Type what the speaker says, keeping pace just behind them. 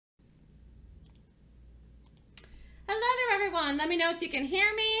everyone. Let me know if you can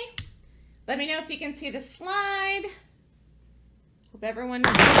hear me. Let me know if you can see the slide. Hope everyone is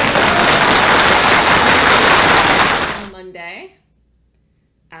on Monday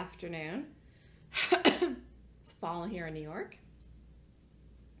afternoon. It's fall here in New York.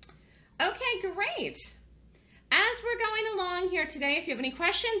 Okay, great. As we're going along here today, if you have any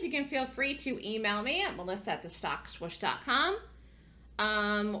questions, you can feel free to email me at melissa@thestockswoosh.com.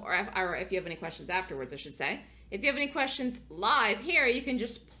 Or if you have any questions afterwards, I should say. If you have any questions live here, you can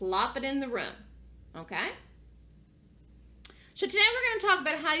just plop it in the room, okay? So today we're going to talk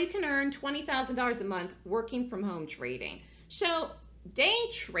about how you can earn $20,000 a month working from home trading. So day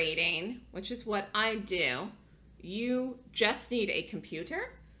trading, which is what I do, you just need a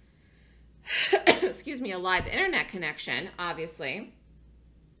computer, excuse me, a live internet connection, obviously,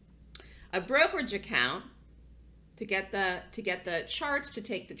 a brokerage account to get the charts, to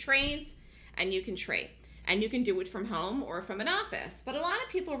take the trades, and you can trade. And you can do it from home or from an office. But a lot of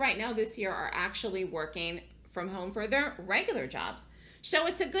people right now this year are actually working from home for their regular jobs. So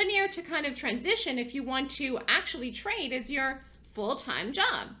it's a good year to kind of transition if you want to actually trade as your full-time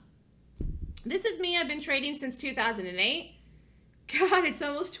job. This is me. I've been trading since 2008. God, it's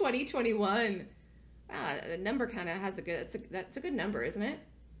almost 2021. Wow, the number kind of has that's a good number, isn't it?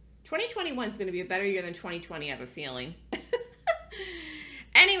 2021 is going to be a better year than 2020, I have a feeling.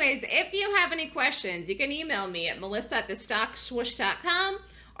 Anyways, if you have any questions, you can email me at melissa@thestockswoosh.com,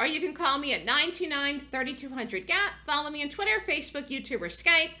 or you can call me at 929-3200-GAP. Follow me on Twitter, Facebook, YouTube, or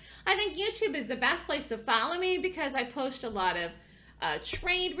Skype. I think YouTube is the best place to follow me because I post a lot of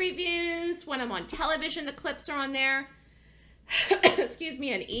trade reviews. When I'm on television, the clips are on there. Excuse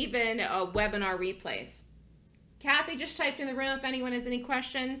me, and even webinar replays. Kathy just typed in the room if anyone has any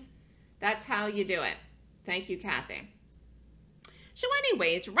questions. That's how you do it. Thank you, Kathy. So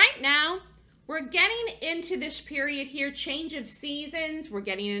anyways, right now, we're getting into this period here, change of seasons. We're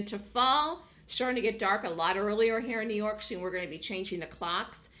getting into fall, starting to get dark a lot earlier here in New York. Soon we're going to be changing the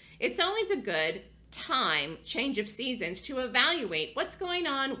clocks. It's always a good time, change of seasons, to evaluate what's going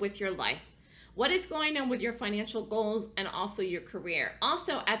on with your life. What is going on with your financial goals and also your career.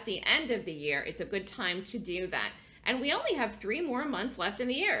 Also, at the end of the year, it's a good time to do that. And we only have 3 more months left in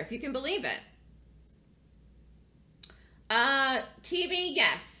the year, if you can believe it. TV,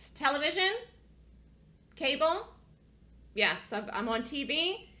 yes. Television, cable, yes, I'm on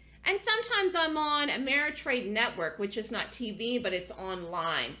TV. And sometimes I'm on Ameritrade Network, which is not TV, but it's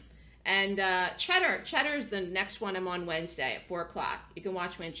online. And Cheddar's the next one I'm on Wednesday at 4 o'clock. You can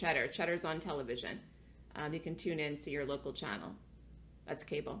watch me on Cheddar. Cheddar's on television. You can tune in, see your local channel. That's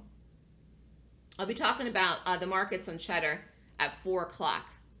cable. I'll be talking about the markets on Cheddar at 4 o'clock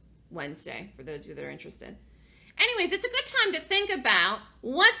Wednesday, for those of you that are interested. Anyways, it's a good time to think about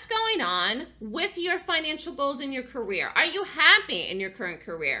what's going on with your financial goals in your career. Are you happy in your current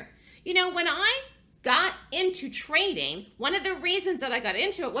career? You know, when I got into trading, one of the reasons that I got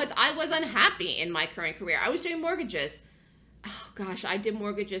into it was I was unhappy in my current career. I was doing mortgages. Oh gosh, I did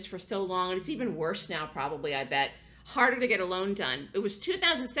mortgages for so long, and it's even worse now probably, I bet. Harder to get a loan done. It was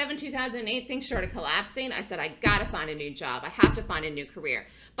 2007, 2008, things started collapsing. I said, I gotta find a new job. I have to find a new career.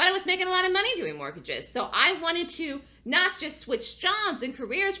 But I was making a lot of money doing mortgages. So I wanted to not just switch jobs and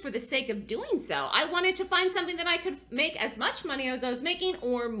careers for the sake of doing so. I wanted to find something that I could make as much money as I was making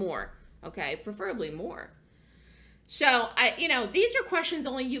or more. Okay, preferably more. So, you know, these are questions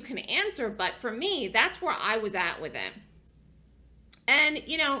only you can answer, but for me, that's where I was at with it. And,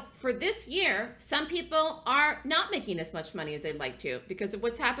 you know, for this year, some people are not making as much money as they'd like to because of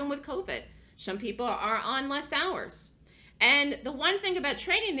what's happened with COVID. Some people are on less hours. And the one thing about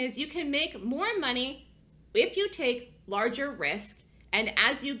trading is you can make more money if you take larger risk and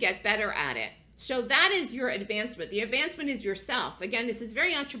as you get better at it. So that is your advancement. The advancement is yourself. Again, this is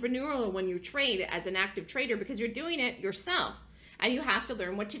very entrepreneurial when you trade as an active trader because you're doing it yourself and you have to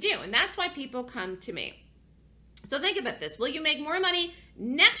learn what to do. And that's why people come to me. So think about this. Will you make more money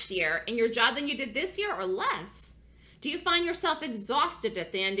next year in your job than you did this year or less? Do you find yourself exhausted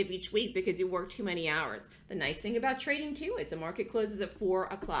at the end of each week because you work too many hours? The nice thing about trading too is the market closes at 4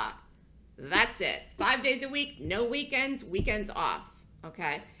 o'clock. That's it. 5 days a week, no weekends, weekends off,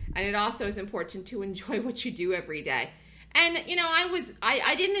 okay? And it also is important to enjoy what you do every day. And, you know,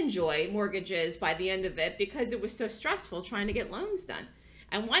 I didn't enjoy mortgages by the end of it because it was so stressful trying to get loans done.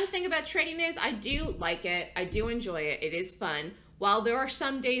 And one thing about trading is I do like it. I do enjoy it. It is fun. While there are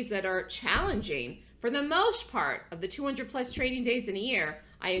some days that are challenging, for the most part of the 200 plus trading days in a year,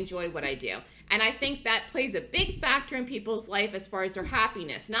 I enjoy what I do. And I think that plays a big factor in people's life as far as their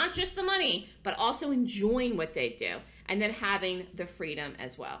happiness, not just the money, but also enjoying what they do and then having the freedom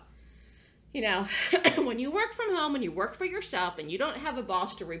as well. You know, when you work from home, when you work for yourself and you don't have a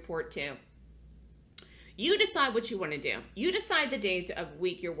boss to report to, you decide what you want to do. You decide the days of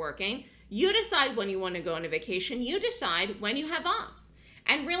week you're working. You decide when you want to go on a vacation. You decide when you have off.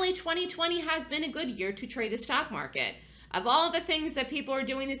 And really, 2020 has been a good year to trade the stock market. Of all the things that people are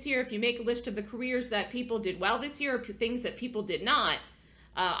doing this year, if you make a list of the careers that people did well this year, or things that people did not,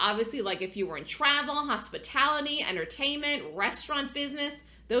 obviously, like if you were in travel, hospitality, entertainment, restaurant business,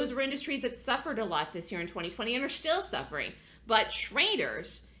 those were industries that suffered a lot this year in 2020 and are still suffering. But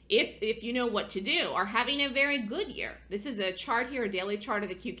traders, if you know what to do, are having a very good year. This is a chart here, a daily chart of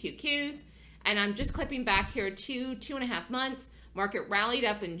the QQQs, and I'm just clipping back here 2.5 months. Market rallied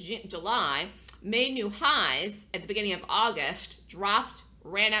up in July, made new highs at the beginning of August, dropped,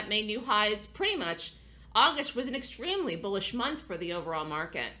 ran up, made new highs. Pretty much, August was an extremely bullish month for the overall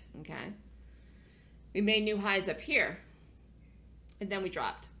market, okay? We made new highs up here, and then we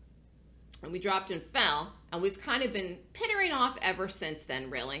dropped. And we dropped and fell, and we've kind of been pittering off ever since then,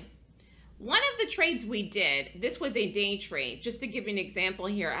 really. One of the trades we did, this was a day trade, just to give you an example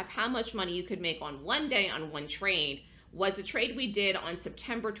here of how much money you could make on one day on one trade, was a trade we did on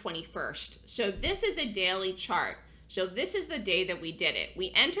September 21st. So this is a daily chart. So this is the day that we did it.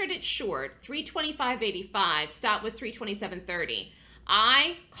 We entered it short, 325.85, stop was 327.30.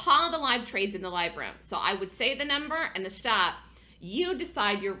 I call the live trades in the live room. So I would say the number and the stop. You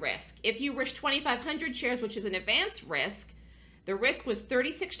decide your risk. If you risk 2,500 shares, which is an advanced risk, the risk was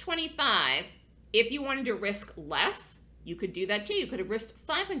 36.25. If you wanted to risk less, you could do that too. You could have risked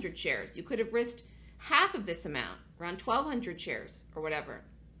 500 shares. You could have risked half of this amount, around 1,200 shares or whatever.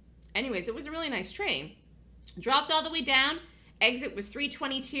 Anyways, it was a really nice trade. Dropped all the way down. Exit was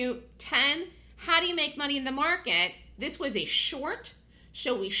 322.10. How do you make money in the market? This was a short,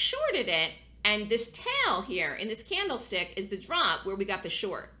 so we shorted it, and this tail here in this candlestick is the drop where we got the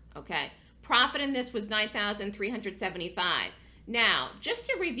short, okay? Profit in this was 9,375. Now, just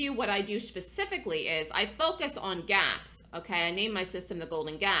to review what I do specifically is I focus on gaps, okay? I named my system the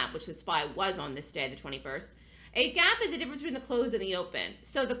Golden Gap, which the SPY was on this day, the 21st. A gap is the difference between the close and the open.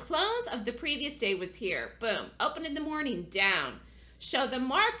 So the close of the previous day was here. Boom. Open in the morning, down. So the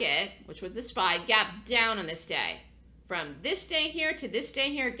market, which was the SPY, gapped down on this day. From this day here to this day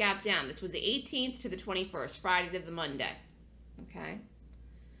here, gapped down. This was the 18th to the 21st, Friday to the Monday. Okay?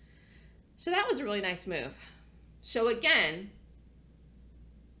 So that was a really nice move. So again,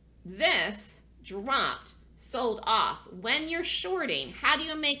 this dropped, sold off. When you're shorting, how do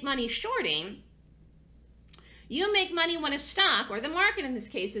you make money shorting? You make money when a stock, or the market in this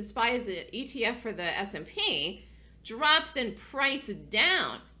case, is SPY is an ETF for the S&P, drops in price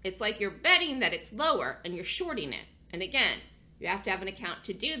down. It's like you're betting that it's lower and you're shorting it. And again, you have to have an account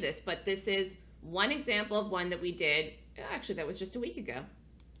to do this, but this is one example of one that we did. Actually, that was just a week ago.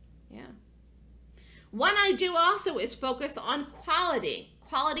 Yeah. One I do also is focus on quality.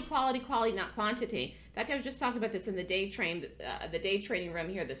 Quality, quality, quality, not quantity. In fact, I was just talking about this in the day trading room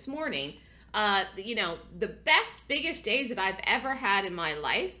here this morning. You know, the best, biggest days that I've ever had in my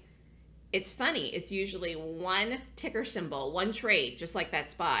life, it's funny. It's usually one ticker symbol, one trade, just like that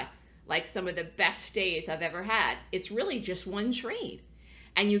SPY. Like some of the best days I've ever had. It's really just one trade.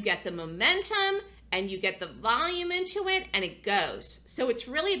 And you get the momentum and you get the volume into it and it goes. So it's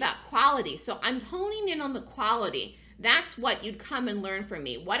really about quality. So I'm honing in on the quality. That's what you'd come and learn from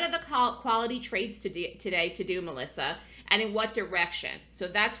me. What are the quality trades today to do, Melissa? And in what direction? So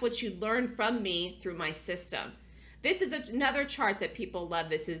that's what you learn from me through my system. This is another chart that people love.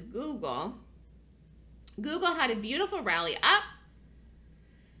 This is Google. Google had a beautiful rally up.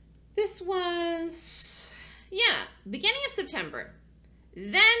 This was, yeah, beginning of September.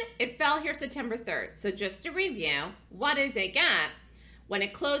 Then it fell here September 3rd. So just to review, what is a gap? When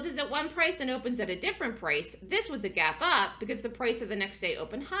it closes at one price and opens at a different price, this was a gap up because the price of the next day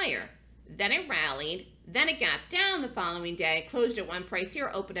opened higher. Then it rallied, then it gapped down the following day, closed at one price here,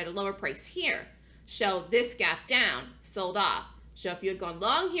 opened at a lower price here. So this gap down, sold off. So if you had gone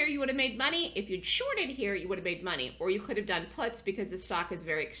long here, you would have made money. If you'd shorted here, you would have made money. Or you could have done puts because the stock is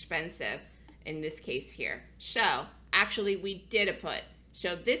very expensive in this case here. So actually we did a put.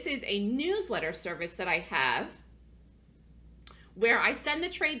 So this is a newsletter service that I have where I send the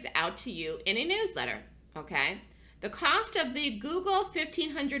trades out to you in a newsletter, okay? The cost of the Google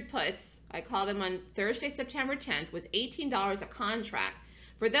 1500 puts, I called them on Thursday, September 10th, was $18 a contract.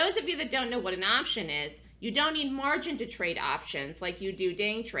 For those of you that don't know what an option is, you don't need margin to trade options like you do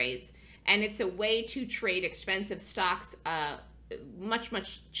day trades. And it's a way to trade expensive stocks much,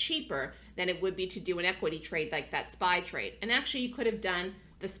 much cheaper than it would be to do an equity trade like that SPY trade. And actually, you could have done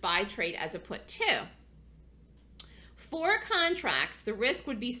the SPY trade as a put too. 4 contracts, the risk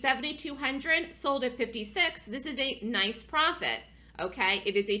would be 7,200, sold at 56. This is a nice profit, okay?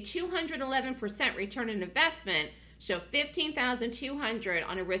 It is a 211% return on investment, so 15,200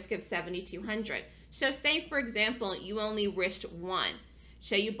 on a risk of 7,200. So say, for example, you only risked 1.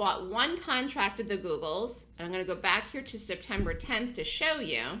 So you bought 1 contract of the Googles, and I'm going to go back here to September 10th to show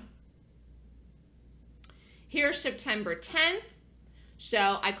you. Here's September 10th.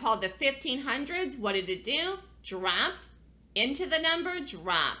 So I called the 1500s. What did it do? Dropped into the number,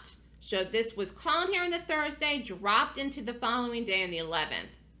 dropped. So this was called here on the Thursday, dropped into the following day on the 11th,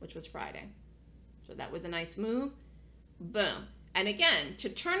 which was Friday. So that was a nice move. Boom. And again, to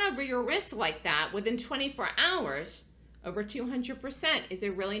turn over your risk like that within 24 hours, over 200% is a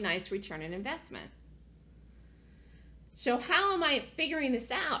really nice return on investment. So how am I figuring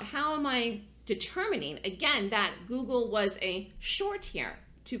this out? How am I determining, again, that Google was a short here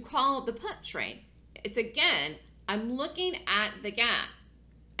to call the put trade? It's again, I'm looking at the gap,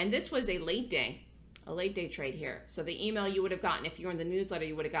 and this was a late day trade here. So the email you would have gotten, if you were in the newsletter,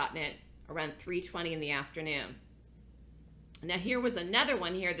 you would have gotten it around 3:20 in the afternoon. Now here was another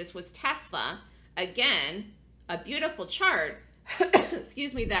one here. This was Tesla. Again, a beautiful chart,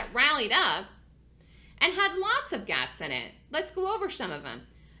 excuse me, that rallied up and had lots of gaps in it. Let's go over some of them.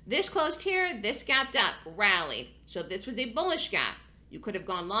 This closed here, this gapped up, rallied. So this was a bullish gap. You could have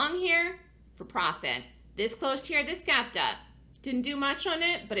gone long here for profit. This closed here, this gapped up. Didn't do much on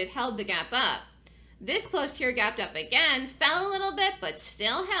it, but it held the gap up. This closed here, gapped up again, fell a little bit, but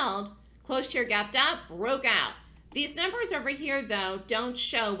still held. Closed here, gapped up, broke out. These numbers over here, though, don't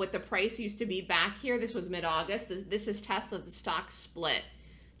show what the price used to be back here. This was mid-August. This is Tesla, the stock split,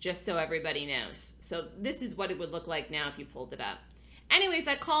 just so everybody knows. So this is what it would look like now if you pulled it up. Anyways,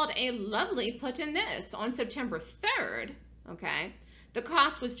 I called a lovely put in this on September 3rd, okay? The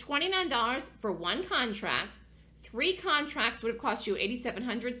cost was $29 for 1 contract. 3 contracts would have cost you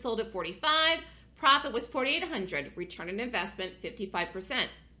 $8,700, sold at $45. Profit was $4,800. Return on investment, 55%.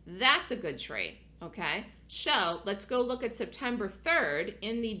 That's a good trade, okay? So let's go look at September 3rd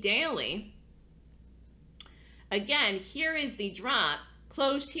in the daily. Again, here is the drop.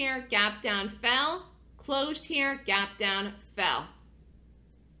 Closed here, gap down, fell. Closed here, gap down, fell.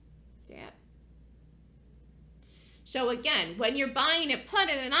 See it? So again, when you're buying a put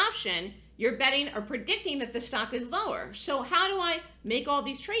in an option, you're betting or predicting that the stock is lower. So how do I make all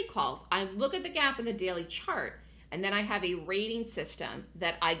these trade calls? I look at the gap in the daily chart, and then I have a rating system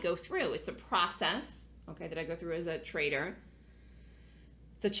that I go through. It's a process, okay, that I go through as a trader.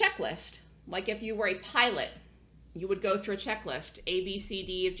 It's a checklist. Like if you were a pilot, you would go through a checklist, A, B, C,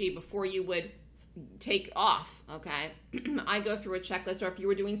 D, F, G, before you would take off, okay? I go through a checklist, or if you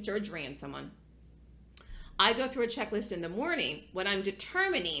were doing surgery on someone, I go through a checklist in the morning when I'm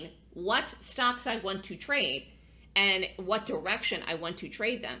determining what stocks I want to trade and what direction I want to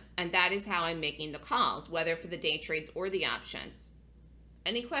trade them. And that is how I'm making the calls, whether for the day trades or the options.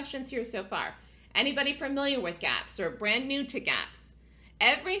 Any questions here so far? Anybody familiar with gaps or brand new to gaps?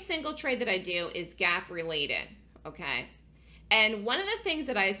 Every single trade that I do is gap related, okay? And one of the things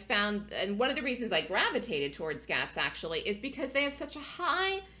that I found, and one of the reasons I gravitated towards gaps actually, is because they have such a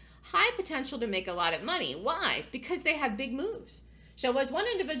high potential to make a lot of money. Why? Because they have big moves. So as one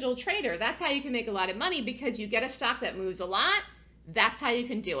individual trader, that's how you can make a lot of money, because you get a stock that moves a lot. That's how you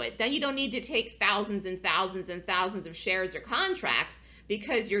can do it. Then you don't need to take thousands and thousands and thousands of shares or contracts,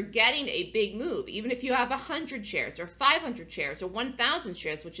 because you're getting a big move. Even if you have 100 shares or 500 shares or 1,000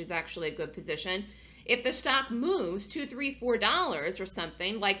 shares, which is actually a good position, if the stock moves $2, $3, $4 or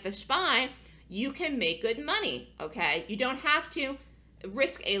something like the SPY, you can make good money, okay? You don't have to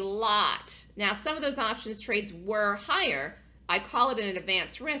risk a lot. Now, some of those options trades were higher. I call it an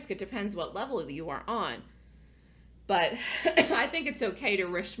advanced risk. It depends what level you are on. But I think it's okay to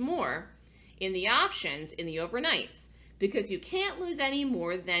risk more in the options, in the overnights, because you can't lose any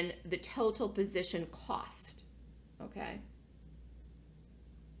more than the total position cost, okay?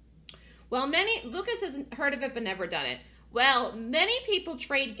 Well, Lucas has heard of it but never done it. Well, many people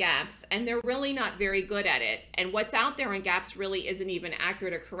trade gaps and they're really not very good at it. And what's out there in gaps really isn't even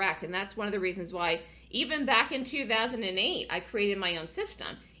accurate or correct. And that's one of the reasons why even back in 2008, I created my own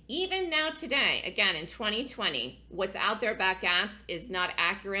system. Even now today, again, in 2020, what's out there about gaps is not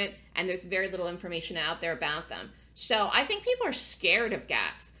accurate, and there's very little information out there about them. So I think people are scared of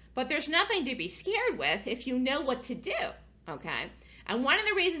gaps, but there's nothing to be scared with if you know what to do, okay? And one of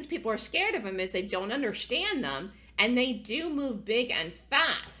the reasons people are scared of them is they don't understand them, and they do move big and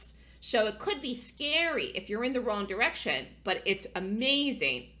fast. So it could be scary if you're in the wrong direction, but it's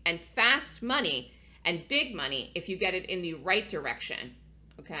amazing and fast money and big money if you get it in the right direction,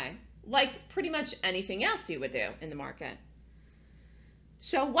 okay? like pretty much anything else you would do in the market.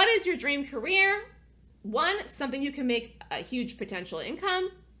 So what is your dream career? One, something you can make a huge potential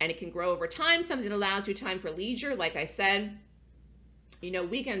income and it can grow over time, something that allows you time for leisure. Like I said, you know,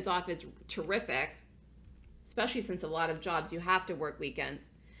 weekends off is terrific, especially since a lot of jobs you have to work weekends.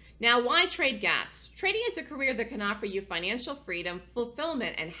 Now, why trade gaps? Trading is a career that can offer you financial freedom,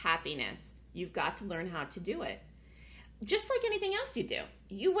 fulfillment, and happiness. You've got to learn how to do it. Just like anything else you do.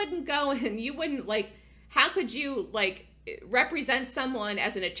 You wouldn't go and you wouldn't how could you represent someone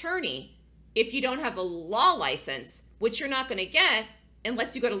as an attorney if you don't have a law license, which you're not going to get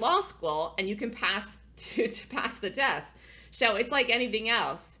unless you go to law school and you can pass to pass the test. So it's like anything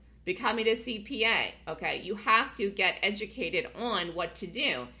else, becoming a CPA, okay? You have to get educated on what to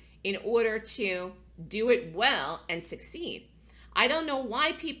do in order to do it well and succeed. I don't know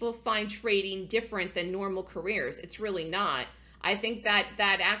why people find trading different than normal careers. It's really not. I think that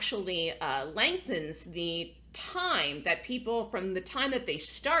actually lengthens the time that people, from the time that they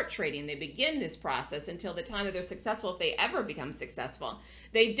start trading, they begin this process until the time that they're successful, if they ever become successful.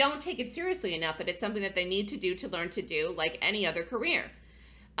 They don't take it seriously enough that it's something that they need to do to learn to do like any other career.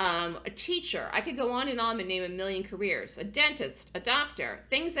 A teacher, I could go on and name a million careers. A dentist, a doctor,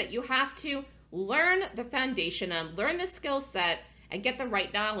 things that you have to learn the foundation of, learn the skill set, and get the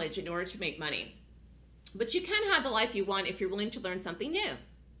right knowledge in order to make money. But you can have the life you want if you're willing to learn something new.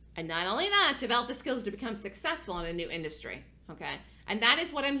 And not only that, develop the skills to become successful in a new industry, okay? And that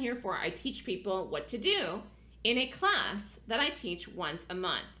is what I'm here for. I teach people what to do in a class that I teach once a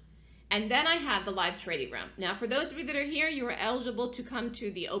month. And then I have the live trading room. Now, for those of you that are here, you are eligible to come to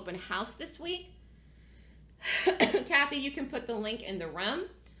the open house this week. Kathy, you can put the link in the room.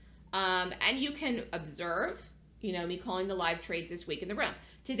 And you can observe, you know, me calling the live trades this week in the room.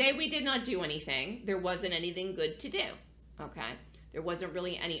 Today, we did not do anything. There wasn't anything good to do, okay? There wasn't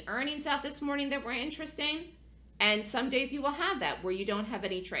really any earnings out this morning that were interesting. And some days you will have that where you don't have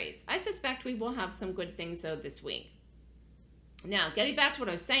any trades. I suspect we will have some good things, though, this week. Now, getting back to what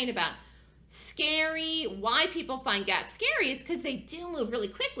I was saying about scary, why people find gaps scary is because they do move really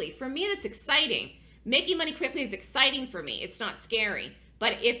quickly. For me, that's exciting. Making money quickly is exciting for me. It's not scary.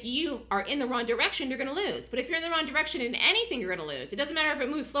 But if you are in the wrong direction, you're going to lose. But if you're in the wrong direction in anything, you're going to lose. It doesn't matter if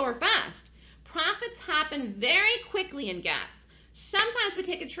it moves slow or fast. Profits happen very quickly in gaps. Sometimes we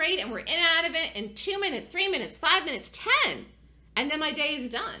take a trade and we're in and out of it in 2 minutes, 3 minutes, 5 minutes, 10. And then my day is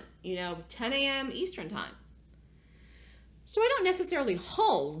done, you know, 10 a.m. Eastern time. So I don't necessarily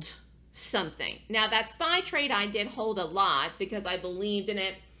hold something. Now that SPY trade I did hold a lot because I believed in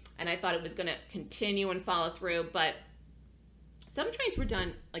it and I thought it was going to continue and follow through. But some trades were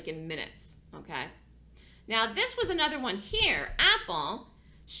done like in minutes, okay? Now this was another one here, Apple.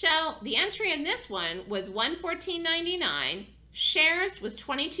 So the entry in this one was $114.99. Shares was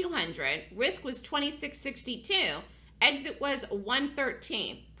 2,200. Risk was 26.62. Exit was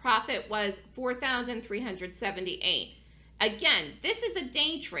 113. Profit was 4,378. Again, this is a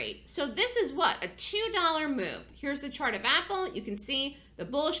day trade. So this is what? A $2 move. Here's the chart of Apple. You can see the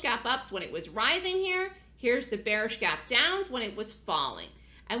bullish gap ups when it was rising here. Here's the bearish gap downs when it was falling.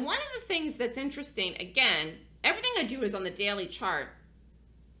 And one of the things that's interesting, again, everything I do is on the daily chart.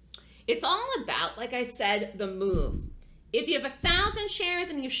 It's all about, like I said, the move. If you have 1,000 shares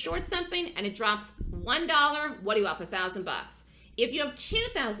and you short something and it drops $1, what are you up? $1,000 bucks. If you have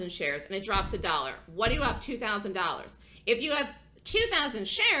 2,000 shares and it drops $1, what are you up? $2,000. If you have 2,000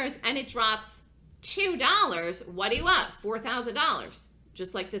 shares and it drops $2, what are you up? $4,000.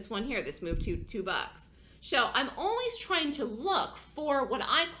 Just like this one here, this moved to $2. So I'm always trying to look for what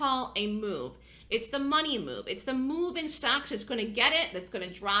I call a move. It's the money move. It's the move in stocks that's going to get it, that's going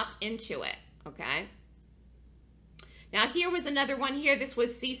to drop into it, okay? Now here was another one here. This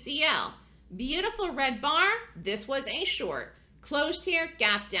was CCL. Beautiful red bar. This was a short. Closed here,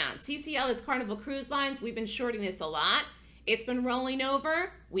 gap down. CCL is Carnival Cruise Lines. We've been shorting this a lot. It's been rolling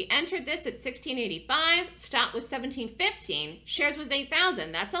over. We entered this at 1685. Stop was 1715. Shares was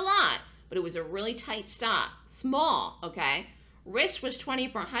 8,000. That's a lot, but it was a really tight stop. Small, okay? Risk was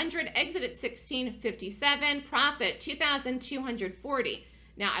 2,400. Exit at 1657. Profit 2,240.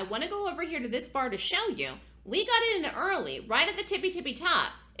 Now I want to go over here to this bar to show you. We got it in early, right at the tippy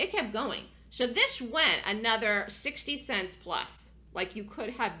top. It kept going. So this went another 60 cents plus. Like you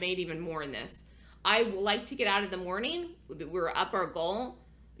could have made even more in this. I like to get out in the morning. We're up our goal.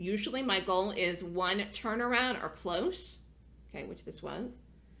 Usually my goal is one turnaround or close. Okay, which this was.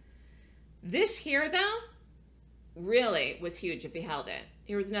 This here though, really was huge if you held it.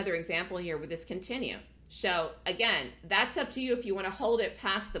 Here was another example here with this continue. So again, that's up to you if you want to hold it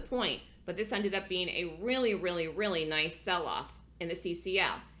past the point. But this ended up being a really, really, really nice sell-off in the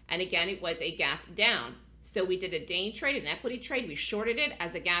CCL. And again, it was a gap down. So we did a day trade, an equity trade. We shorted it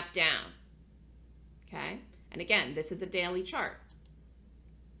as a gap down. Okay? And again, this is a daily chart.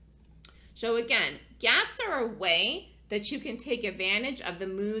 So again, gaps are a way that you can take advantage of the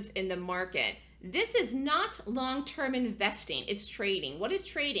moves in the market. This is not long-term investing. It's trading. What is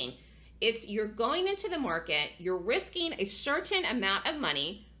trading? It's you're going into the market, you're risking a certain amount of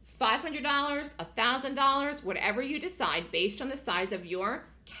money, $500, $1,000, whatever you decide based on the size of your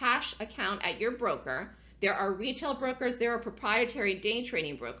cash account at your broker. There are retail brokers, there are proprietary day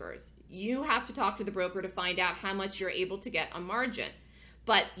trading brokers. You have to talk to the broker to find out how much you're able to get on margin.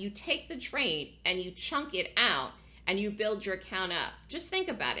 But you take the trade and you chunk it out and you build your account up. Just think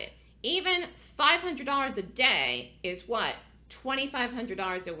about it. Even $500 a day is what?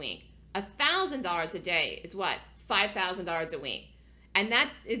 $2,500 a week. $1,000 a day is what? $5,000 a week. And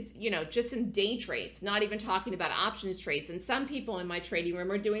that is, you know, just in day trades, not even talking about options trades. And some people in my trading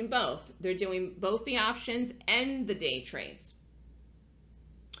room are doing both. They're doing both the options and the day trades.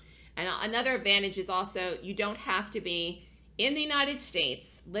 And another advantage is also you don't have to be in the United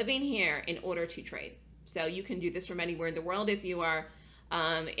States living here in order to trade. So you can do this from anywhere in the world. If you are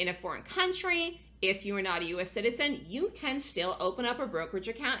in a foreign country, if you are not a U.S. citizen, you can still open up a brokerage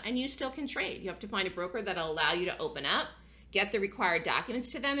account and you still can trade. You have to find a broker that'll allow you to open up, get the required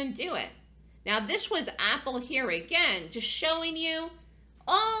documents to them, and do it. Now, this was Apple here again, just showing you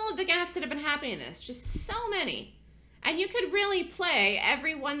all of the gaps that have been happening in this, just so many. And you could really play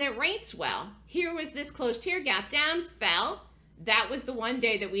every one that rates well. Here was this closed here, gap down, fell. That was the one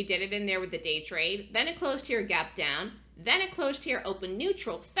day that we did it in there with the day trade. Then it closed here, gap down. Then it closed here, open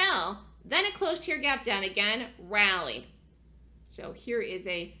neutral, fell. Then it closed here, gap down again, rallied. So here is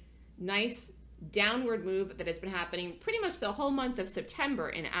a nice downward move that has been happening pretty much the whole month of September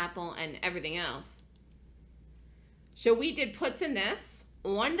in Apple and everything else. So we did puts in this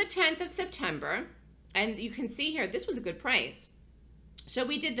on the 10th of September, and you can see here, this was a good price. So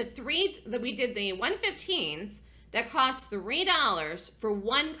we did the 115s that cost $3 for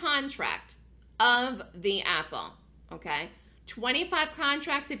one contract of the Apple, okay? 25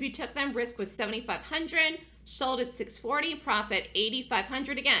 contracts, if you took them, risk was $7,500, sold at $640, profit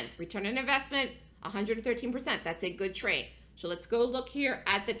 $8,500. Again, return on investment, 113%. That's a good trade. So let's go look here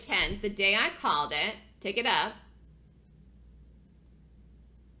at the 10th, the day I called it. Take it up.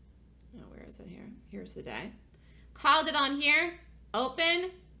 Oh, where is it here? Here's the day. Called it on here,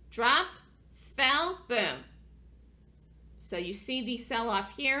 open, dropped, fell, boom. So you see the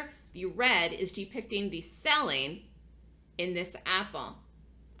sell-off here. The red is depicting the selling in this Apple,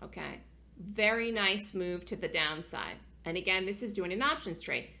 okay? Very nice move to the downside. And again, this is doing an options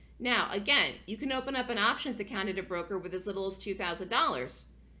trade. Now, again, you can open up an options account at a broker with as little as $2,000.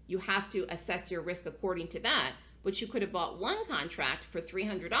 You have to assess your risk according to that, but you could have bought one contract for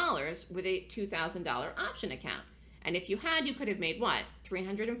 $300 with a $2,000 option account. And if you had, you could have made what?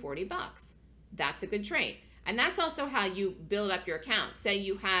 $340 bucks. That's a good trade. And that's also how you build up your account. Say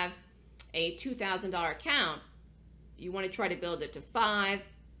you have a $2,000 account, you want to try to build it to 5,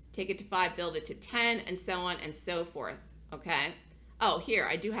 take it to 5, build it to 10, and so on and so forth, okay? Oh, here,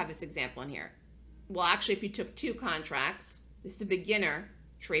 I do have this example in here. Well, actually, if you took 2 contracts, this is a beginner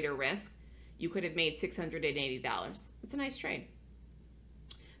trader risk, you could have made $680. It's a nice trade.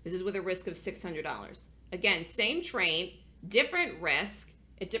 This is with a risk of $600. Again, same trade, different risk.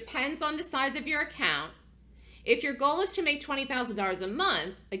 It depends on the size of your account. If your goal is to make $20,000 a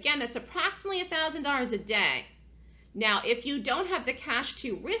month, again, that's approximately $1,000 a day. Now, if you don't have the cash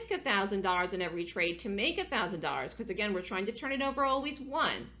to risk $1,000 in every trade to make $1,000, because again, we're trying to turn it over always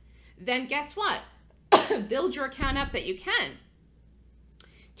one, then guess what? Build your account up that you can.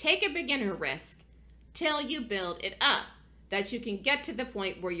 Take a beginner risk till you build it up, that you can get to the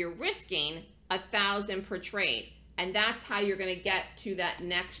point where you're risking $1,000 per trade. And that's how you're going to get to that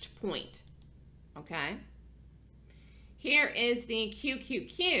next point, okay? Here is the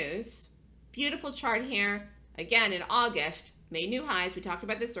QQQs. Beautiful chart here. Again, in August, made new highs. We talked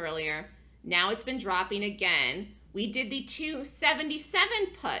about this earlier. Now it's been dropping again. We did the 277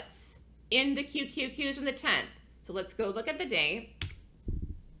 puts in the QQQs on the 10th. So let's go look at the date.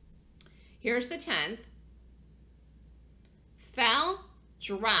 Here's the 10th. Fell,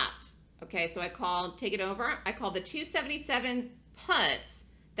 dropped. Okay, so I called, take it over. I called the 277 puts.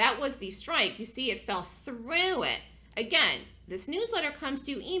 That was the strike. You see it fell through it. Again, this newsletter comes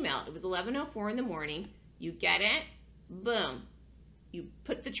to you email. It was 11:04 in the morning. You get it, boom. You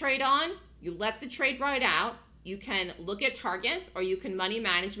put the trade on, you let the trade ride out. You can look at targets or you can money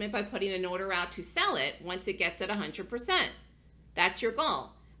management by putting an order out to sell it once it gets at 100%. That's your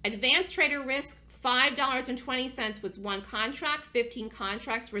goal. Advanced trader risk $5.20 was one contract, 15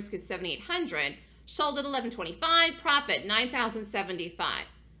 contracts, risk is 7,800. Sold at 11.25, profit 9,075.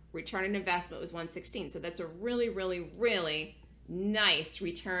 Return on investment was 116. So that's a really, really, really nice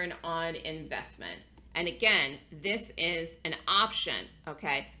return on investment. And again, this is an option,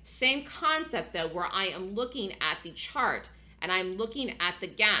 okay? Same concept though, where I am looking at the chart and I'm looking at the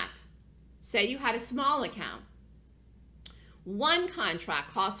gap. Say you had a small account. One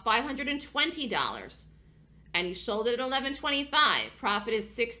contract costs $520 and you sold it at 11.25. Profit is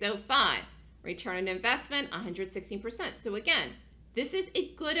 605. Return on investment, 116%. So again, this is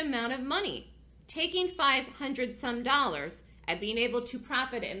a good amount of money. Taking $500 some and being able to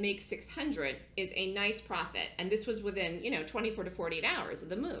profit and make 600 is a nice profit. And this was within, 24 to 48 hours of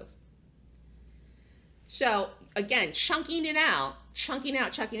the move. So again, chunking it out.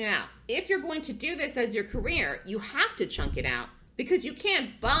 If you're going to do this as your career, you have to chunk it out because you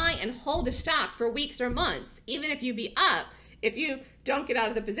can't buy and hold a stock for weeks or months. Even if you be up, if you don't get out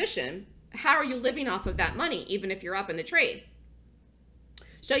of the position, how are you living off of that money, even if you're up in the trade?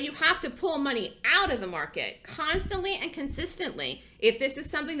 So you have to pull money out of the market constantly and consistently if this is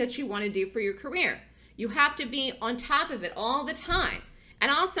something that you want to do for your career. You have to be on top of it all the time.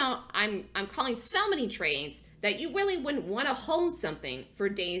 And also, I'm calling so many trades that you really wouldn't want to hold something for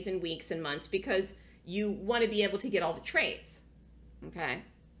days and weeks and months because you want to be able to get all the trades, okay?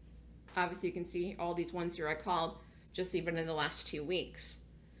 Obviously, you can see all these ones here I called just even in the last 2 weeks.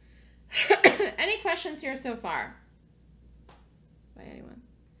 Any questions here so far by anyone?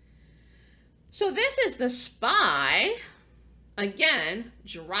 So this is the SPY. Again,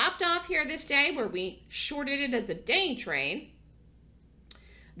 dropped off here this day where we shorted it as a day trade.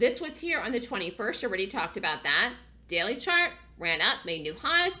 This was here on the 21st. Already talked about that. Daily chart, ran up, made new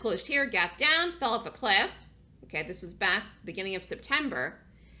highs, closed here, gap down, fell off a cliff. Okay, this was back beginning of September.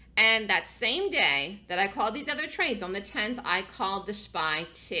 And that same day that I called these other trades, on the 10th, I called the SPY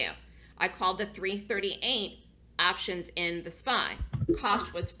 2. I called the 338 options in the SPY.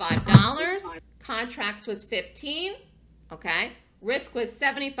 Cost was $5. Contracts was 15. Okay. Risk was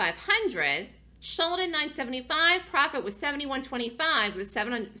 7,500. Sold at 975. Profit was 71.25 with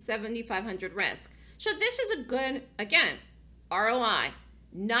 7,500 risk. So this is a good, again, ROI.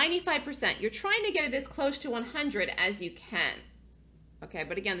 95%. You're trying to get it as close to 100 as you can. Okay,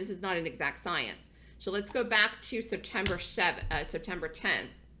 but again, this is not an exact science. So let's go back to September 10th.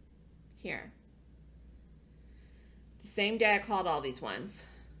 Here. The same day I called all these ones.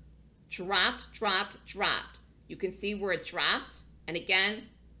 Dropped. You can see where it dropped. And again,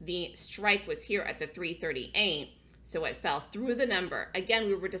 the strike was here at the 338. So it fell through the number. Again,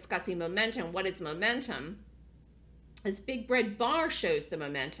 we were discussing momentum. What is momentum? This big red bar shows the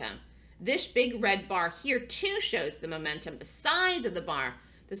momentum. This big red bar here too shows the momentum. The size of the bar.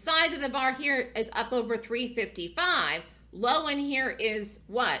 The size of the bar here is up over 355. Low in here is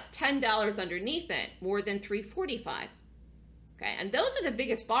what? $10 underneath it, more than 345. Okay, and those are the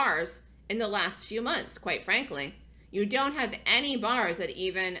biggest bars in the last few months, quite frankly. You don't have any bars that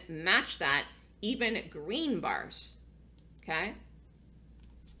even match that, even green bars. Okay?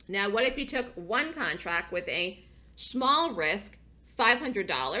 Now, what if you took one contract with a small risk,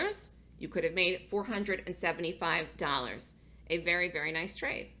 $500? You could have made $475. A very, very nice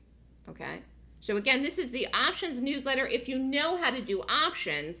trade. Okay? So again, this is the options newsletter. If you know how to do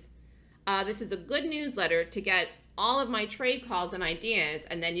options, this is a good newsletter to get all of my trade calls and ideas,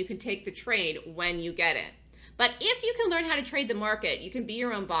 and then you can take the trade when you get it. But if you can learn how to trade the market, you can be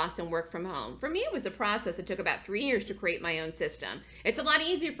your own boss and work from home. For me, it was a process. It took about 3 years to create my own system. It's a lot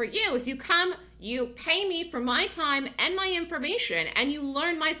easier for you if you come, you pay me for my time and my information, and you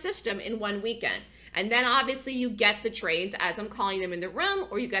learn my system in one weekend. And then obviously you get the trades as I'm calling them in the room,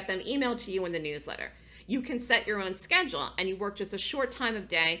 or you get them emailed to you in the newsletter. You can set your own schedule and you work just a short time of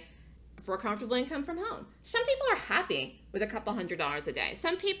day for a comfortable income from home. Some people are happy with a couple $100s a day.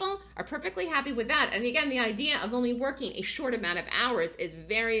 Some people are perfectly happy with that. And again, the idea of only working a short amount of hours is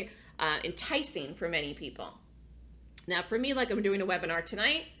very enticing for many people. Now for me, like I'm doing a webinar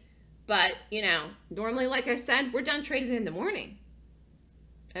tonight, but normally, like I said, we're done trading in the morning.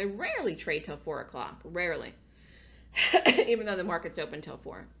 I rarely trade till 4 o'clock, rarely, even though the market's open till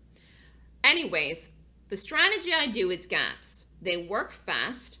 4. Anyways, the strategy I do is gaps. They work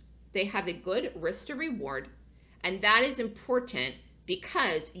fast. They have a good risk to reward. And that is important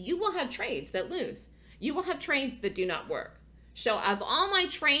because you will have trades that lose. You will have trades that do not work. So of all my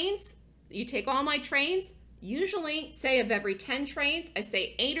trades, you take all my trades, usually say of every 10 trades, I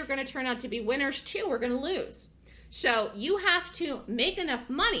say 8 are going to turn out to be winners, 2 are going to lose. So you have to make enough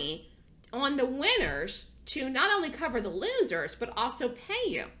money on the winners to not only cover the losers, but also pay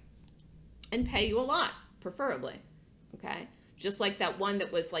you. and pay you a lot, preferably, okay? Just like that one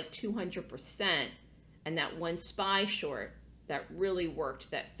that was like 200% and that one SPY short that really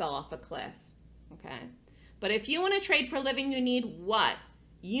worked that fell off a cliff, okay? But if you want to trade for a living, you need what?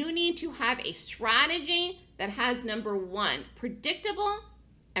 You need to have a strategy that has, number one, predictable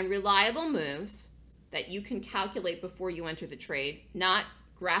and reliable moves that you can calculate before you enter the trade, not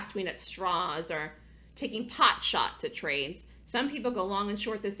grasping at straws or taking pot shots at trades. Some people go long and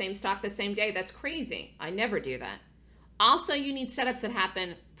short the same stock the same day. That's crazy. I never do that. Also, you need setups that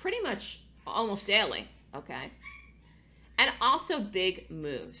happen pretty much almost daily, okay? And also big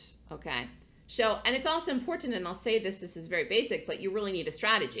moves, okay? So, and it's also important, and I'll say this is very basic, but you really need a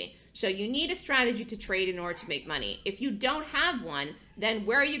strategy. So you need a strategy to trade in order to make money. If you don't have one, then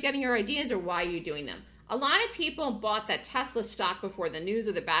where are you getting your ideas or why are you doing them? A lot of people bought that Tesla stock before the news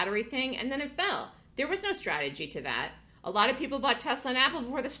of the battery thing, and then it fell. There was no strategy to that. A lot of people bought Tesla and Apple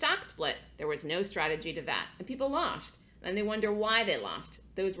before the stock split. There was no strategy to that, and people lost. And they wonder why they lost.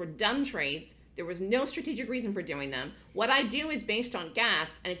 Those were dumb trades. There was no strategic reason for doing them. What I do is based on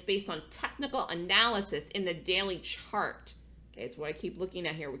gaps, and it's based on technical analysis in the daily chart. Okay, it's what I keep looking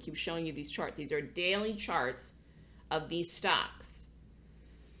at here. We keep showing you these charts. These are daily charts of these stocks.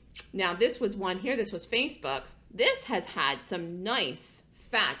 Now, this was one here. This was Facebook. This has had some nice,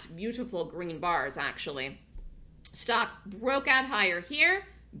 fat, beautiful green bars, actually. Stock broke out higher here,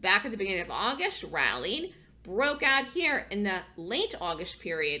 back at the beginning of August, rallied. Broke out here in the late August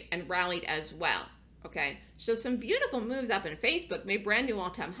period and rallied as well, okay? So some beautiful moves up in Facebook, made brand new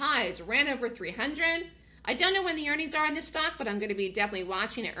all-time highs, ran over 300. I don't know when the earnings are in this stock, but I'm going to be definitely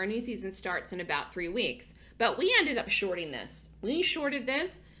watching it. Earnings season starts in about 3 weeks. But we ended up shorting this. We shorted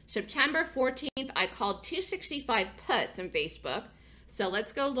this September 14th. I called 265 puts in Facebook. So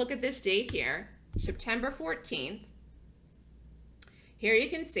let's go look at this date here, September 14th. Here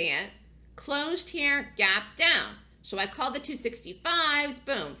you can see it. Closed here, gap down. So I called the 265s,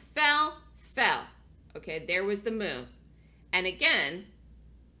 boom, fell. Okay, there was the move. And again,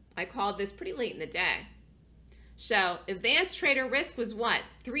 I called this pretty late in the day. So advanced trader risk was what?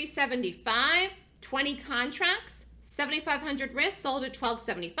 375, 20 contracts, 7,500 risk, sold at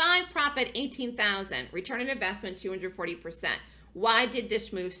 1275, profit 18,000, return on investment 240%. Why did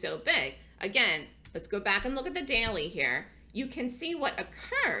this move so big? Again, let's go back and look at the daily here. You can see what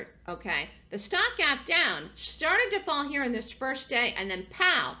occurred, okay? The stock gap down, started to fall here in this first day, and then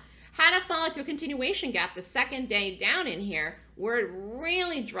pow, had to fall to a continuation gap the second day down in here, where it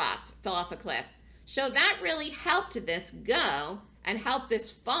really dropped, fell off a cliff. So that really helped this go and help this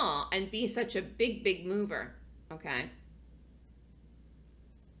fall and be such a big, big mover, okay?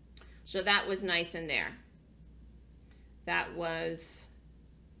 So that was nice in there. That was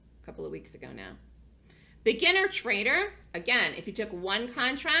a couple of weeks ago now. Beginner trader, again, if you took one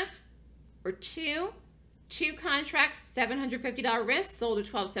contract or two contracts, $750 risk, sold at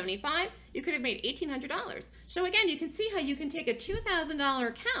 $1275, you could have made $1,800. So again, you can see how you can take a $2,000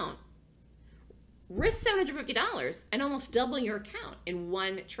 account, risk $750, and almost double your account in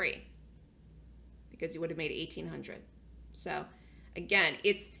one trade because you would have made $1,800. So again,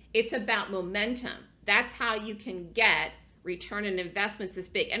 it's about momentum. That's how you can get return on investments this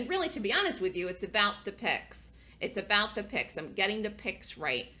big. And really, to be honest with you, it's about the picks. It's about the picks. I'm getting the picks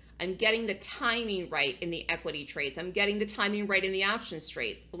right. I'm getting the timing right in the equity trades. I'm getting the timing right in the options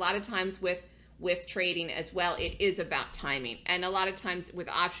trades. A lot of times with trading as well, it is about timing. And a lot of times with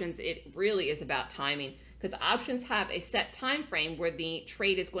options, it really is about timing because options have a set time frame where the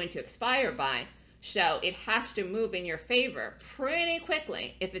trade is going to expire by. So it has to move in your favor pretty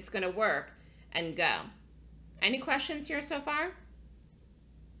quickly if it's going to work and go. Any questions here so far?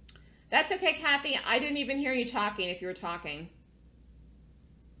 That's okay, Kathy. I didn't even hear you talking if you were talking.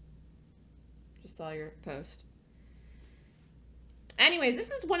 Just saw your post. Anyways,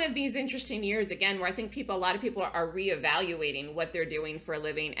 this is one of these interesting years, again, where I think a lot of people are reevaluating what they're doing for a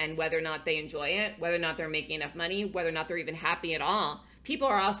living and whether or not they enjoy it, whether or not they're making enough money, whether or not they're even happy at all. People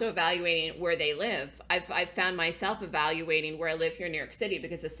are also evaluating where they live. I've found myself evaluating where I live here in New York City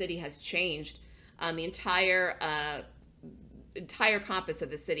because the city has changed. The entire compass of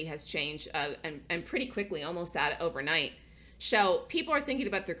the city has changed and pretty quickly, almost overnight. So people are thinking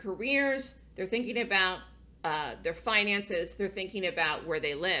about their careers, they're thinking about their finances, they're thinking about where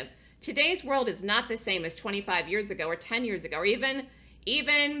they live. Today's world is not the same as 25 years ago or 10 years ago or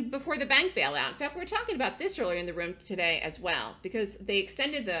even before the bank bailout. In fact, we were talking about this earlier in the room today as well because they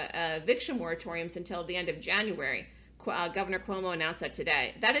extended the eviction moratoriums until the end of January. Governor Cuomo announced that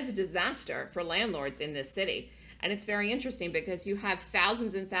today. That is a disaster for landlords in this city. And it's very interesting because you have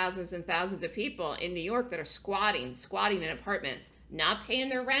thousands and thousands and thousands of people in New York that are squatting in apartments, not paying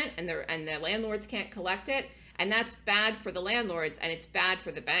their rent, and the landlords can't collect it, and that's bad for the landlords, and it's bad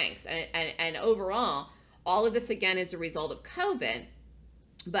for the banks, and overall, all of this again is a result of COVID.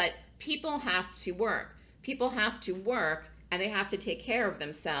 But people have to work. People have to work, and they have to take care of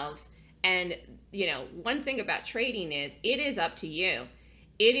themselves. And you know, one thing about trading is it is up to you.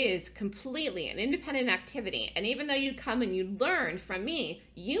 It is completely an independent activity. And even though you come and you learn from me,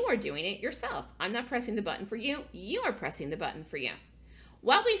 you are doing it yourself. I'm not pressing the button for you. You are pressing the button for you.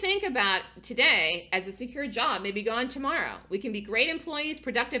 What we think about today as a secure job may be gone tomorrow. We can be great employees,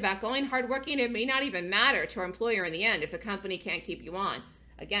 productive, outgoing, hardworking. It may not even matter to our employer in the end if a company can't keep you on.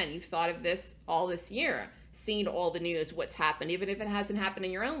 Again, you've thought of this all this year, seen all the news, what's happened, even if it hasn't happened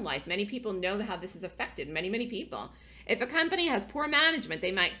in your own life. Many people know how this has affected many, many people. If a company has poor management,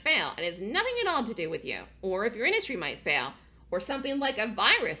 they might fail. It has nothing at all to do with you. Or if your industry might fail, or something like a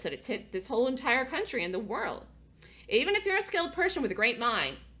virus that it's hit this whole entire country and the world. Even if you're a skilled person with a great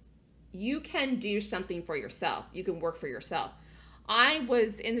mind, you can do something for yourself. You can work for yourself. I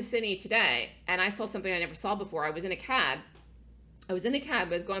was in the city today, and I saw something I never saw before. I was in a cab. I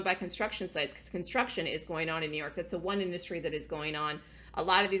was going by construction sites, because construction is going on in New York. That's the one industry that is going on. A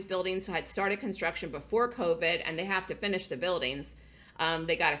lot of these buildings had started construction before COVID, and they have to finish the buildings.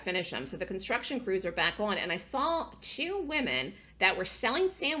 They got to finish them. So the construction crews are back on, and I saw two women that were selling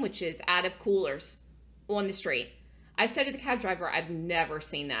sandwiches out of coolers on the street. I said to the cab driver, I've never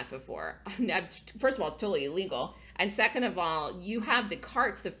seen that before. First of all, it's totally illegal. And second of all, you have the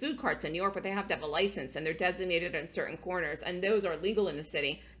carts, the food carts in New York, but they have to have a license, and they're designated in certain corners, and those are legal in the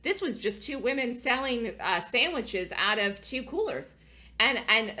city. This was just two women selling sandwiches out of two coolers.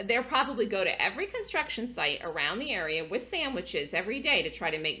 And they'll probably go to every construction site around the area with sandwiches every day to try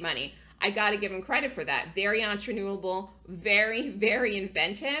to make money. I got to give them credit for that. Very entrepreneurial, very, very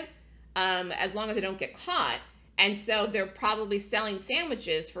inventive, as long as they don't get caught. And so they're probably selling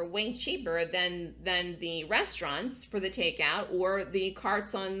sandwiches for way cheaper than the restaurants for the takeout or the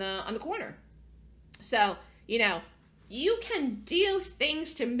carts on the corner. So, you know, you can do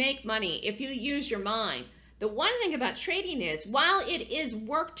things to make money if you use your mind. The one thing about trading is, while it is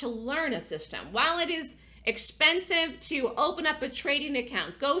work to learn a system, while it is expensive to open up a trading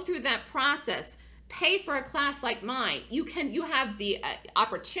account, go through that process, pay for a class like mine, you have the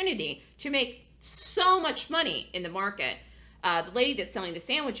opportunity to make so much money in the market. The lady that's selling the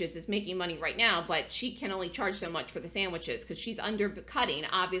sandwiches is making money right now, but she can only charge so much for the sandwiches because she's undercutting,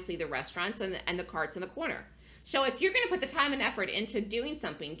 obviously, the restaurants and the carts in the corner. So if you're going to put the time and effort into doing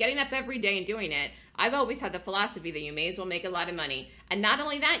something, getting up every day and doing it, I've always had the philosophy that you may as well make a lot of money. And not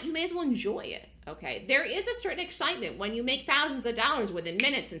only that, you may as well enjoy it, okay? There is a certain excitement when you make thousands of dollars within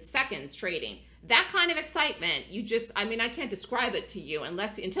minutes and seconds trading. That kind of excitement, I can't describe it to you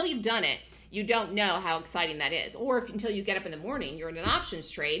until you've done it. You don't know how exciting that is. Or until you get up in the morning, you're in an options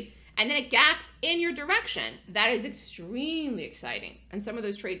trade, and then it gaps in your direction. That is extremely exciting. And some of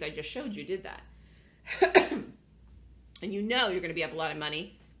those trades I just showed you did that. And you know you're going to be up a lot of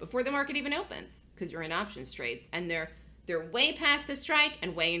money before the market even opens because you're in options trades, and they're way past the strike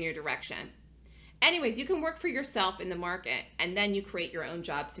and way in your direction. Anyways, you can work for yourself in the market, and then you create your own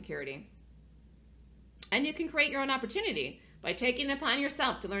job security. And you can create your own opportunity by taking it upon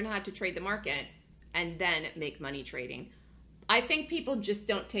yourself to learn how to trade the market and then make money trading. I think people just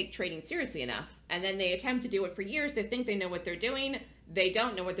don't take trading seriously enough, and then they attempt to do it for years. They think they know what they're doing. They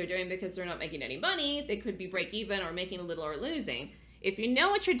don't know what they're doing because they're not making any money. They could be break even or making a little or losing. If you know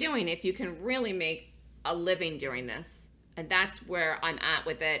what you're doing, if you can really make a living doing this, and that's where I'm at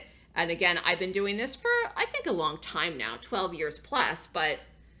with it. And again, I've been doing this for, I think, a long time now, 12 years plus, but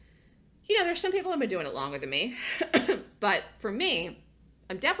you know, there's some people who have been doing it longer than me. But for me,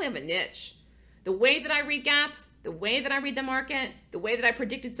 I'm definitely have a niche. The way that I read gaps, the way that I read the market, the way that I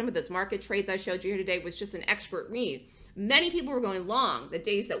predicted some of those market trades I showed you here today was just an expert read. Many people were going long the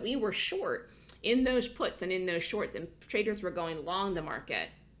days that we were short in those puts and in those shorts, and traders were going long the market,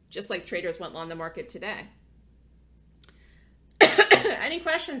 just like traders went long the market today. Any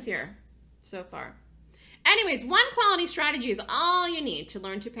questions here so far? Anyways, one quality strategy is all you need to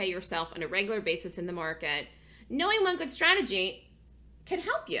learn to pay yourself on a regular basis in the market. Knowing one good strategy can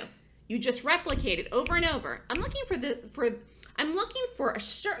help you. You just replicate it over and over. I'm looking for a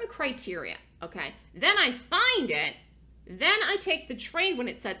certain criteria, okay? Then I find it, then I take the trade when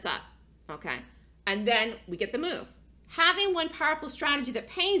it sets up, okay? And then we get the move. Having one powerful strategy that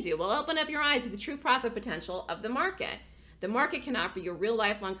pays you will open up your eyes to the true profit potential of the market. The market can offer you a real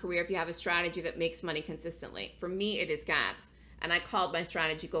lifelong career if you have a strategy that makes money consistently. For me, it is gaps. And I called my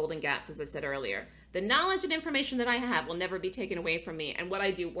strategy golden gaps, as I said earlier. The knowledge and information that I have will never be taken away from me. And what I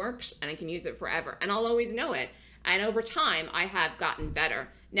do works, and I can use it forever. And I'll always know it. And over time, I have gotten better.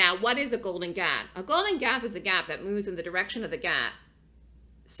 Now, what is a golden gap? A golden gap is a gap that moves in the direction of the gap.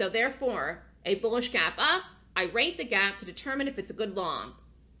 So therefore, a bullish gap up, I rate the gap to determine if it's a good long.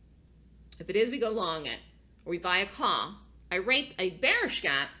 If it is, we go long it, or we buy a call. I rate a bearish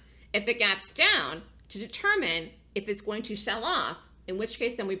gap if it gaps down to determine if it's going to sell off, in which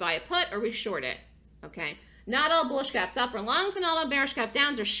case then we buy a put or we short it, okay? Not all bullish gaps up are longs and not all bearish gap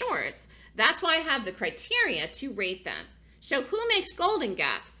downs are shorts. That's why I have the criteria to rate them. So who makes golden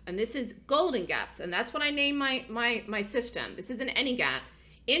gaps? And this is golden gaps, and that's what I name my system. This isn't any gap.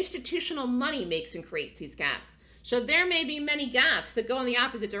 Institutional money makes and creates these gaps. So there may be many gaps that go in the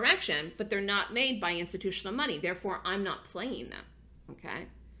opposite direction, but they're not made by institutional money. Therefore, I'm not playing them, okay?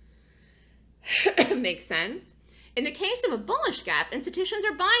 Makes sense? In the case of a bullish gap, institutions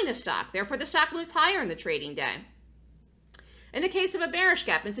are buying the stock. Therefore, the stock moves higher in the trading day. In the case of a bearish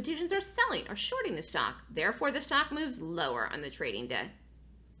gap, institutions are selling or shorting the stock. Therefore, the stock moves lower on the trading day.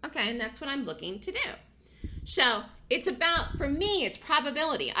 Okay, and that's what I'm looking to do. So it's about, for me, it's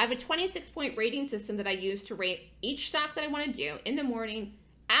probability. I have a 26-point rating system that I use to rate each stock that I want to do in the morning,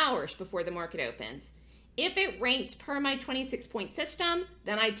 hours before the market opens. If it ranks per my 26-point system,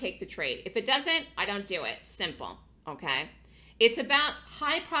 then I take the trade. If it doesn't, I don't do it. Simple, okay? It's about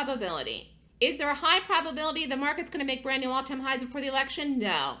high probability. Is there a high probability the market's going to make brand new all-time highs before the election?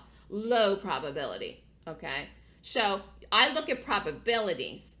 No. Low probability, okay? So I look at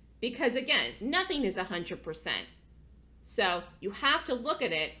probabilities because, again, nothing is 100%. So you have to look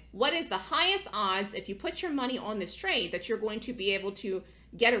at it. What is the highest odds if you put your money on this trade that you're going to be able to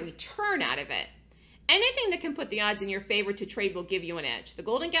get a return out of it? Anything that can put the odds in your favor to trade will give you an edge. The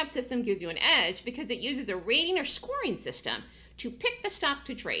Golden Gap system gives you an edge because it uses a rating or scoring system to pick the stock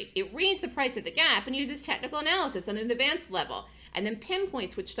to trade. It reads the price of the gap and uses technical analysis on an advanced level and then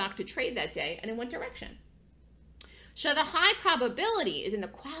pinpoints which stock to trade that day and in what direction. So the high probability is in the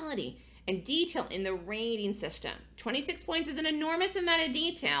quality and detail in the rating system. 26 points is an enormous amount of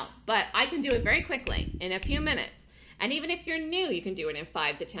detail, but I can do it very quickly in a few minutes. And even if you're new, you can do it in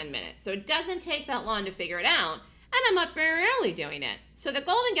 5 to 10 minutes. So it doesn't take that long to figure it out. And I'm up very early doing it. So the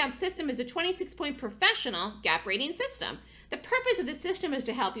Golden Gap system is a 26-point professional gap rating system. The purpose of the system is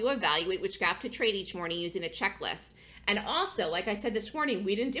to help you evaluate which gap to trade each morning using a checklist. And also, like I said this morning,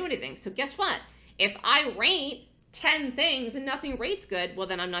 we didn't do anything. So guess what? If I rate 10 things and nothing rates good, well,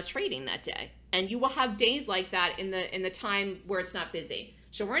 then I'm not trading that day. And you will have days like that in the time where it's not busy.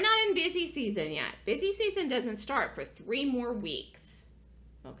 So we're not in busy season yet. Busy season doesn't start for 3 more weeks.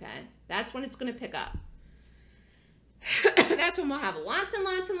 Okay? That's when it's going to pick up. That's when we'll have lots and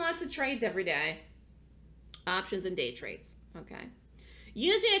lots and lots of trades every day. Options and day trades. Okay?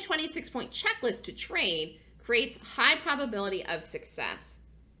 Using a 26-point checklist to trade creates high probability of success.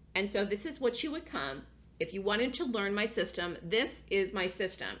 And so this is what you would come. If you wanted to learn my system, this is my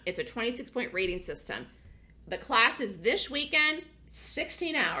system. It's a 26-point rating system. The class is this weekend.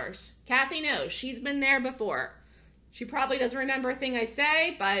 16 hours. Kathy knows. She's been there before. She probably doesn't remember a thing I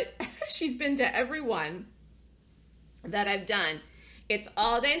say, but she's been to every one that I've done. It's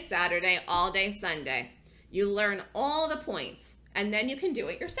all day Saturday, all day Sunday. You learn all the points, and then you can do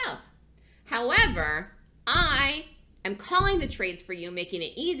it yourself. However, I am calling the trades for you, making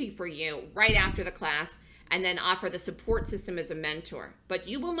it easy for you right after the class, and then offer the support system as a mentor. But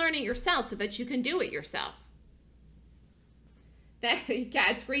you will learn it yourself so that you can do it yourself.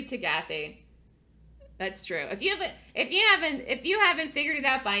 It's great to Kathy. That's true. If you haven't figured it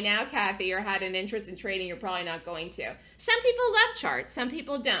out by now, Kathy, or had an interest in trading, you're probably not going to. Some people love charts. Some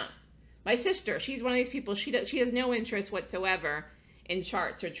people don't. My sister, she's one of these people. She has no interest whatsoever in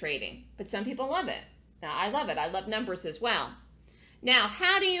charts or trading. But some people love it. Now, I love it. I love numbers as well. Now,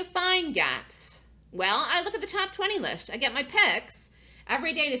 how do you find gaps? Well, I look at the top 20 list. I get my picks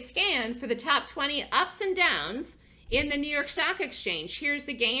every day to scan for the top 20 ups and downs in the New York Stock Exchange. Here's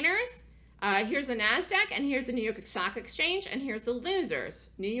the gainers, here's the NASDAQ, and here's the New York Stock Exchange, and here's the losers,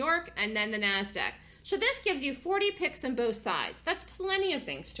 New York, and then the NASDAQ. So this gives you 40 picks on both sides. That's plenty of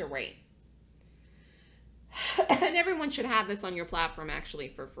things to rate. And everyone should have this on your platform, actually,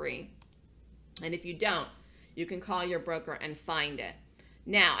 for free. And if you don't, you can call your broker and find it.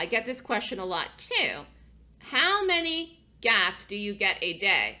 Now, I get this question a lot, too. How many gaps do you get a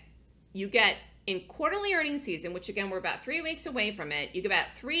day? You get, in quarterly earnings season, which again, we're about 3 weeks away from it, you get about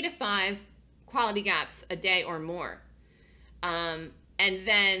 3 to 5 quality gaps a day or more. And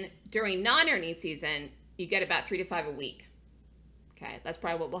then during non-earning season, you get about 3 to 5 a week. Okay, that's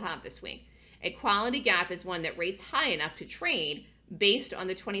probably what we'll have this week. A quality gap is one that rates high enough to trade based on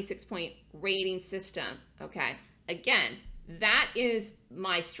the 26-point rating system. Okay, again, that is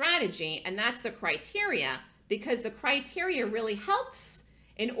my strategy, and that's the criteria because the criteria really helps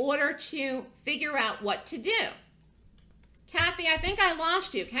in order to figure out what to do. Kathy, I think I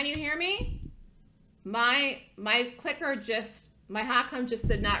lost you. Can you hear me? My clicker just, my HotCom just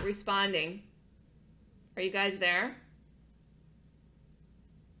said not responding. Are you guys there?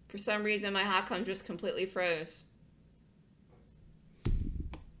 For some reason, my HotCom just completely froze.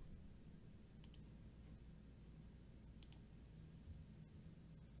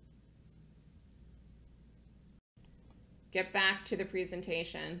 Get back to the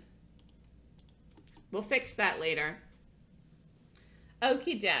presentation. We'll fix that later.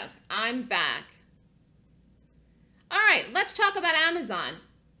 Okie doke, I'm back. All right, let's talk about Amazon.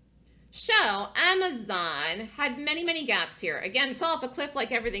 So Amazon had many gaps here. Again, fell off a cliff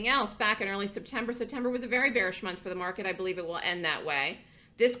like everything else back in early September. September was a very bearish month for the market. I believe it will end that way.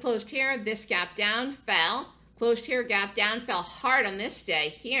 This closed here, this gap down, fell. Closed here, gap down, fell hard on this day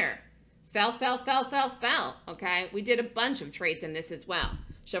here. Fell. Okay, we did a bunch of trades in this as well.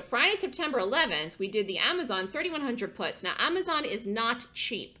 So Friday, September 11th, we did the Amazon 3100 puts. Now, Amazon is not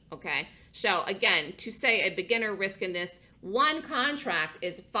cheap, okay? So again, to say a beginner risk in this one contract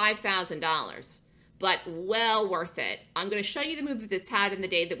is $5,000, but well worth it. I'm going to show you the move that this had in the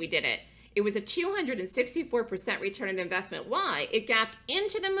day that we did it. It was a 264% return on investment. Why? It gapped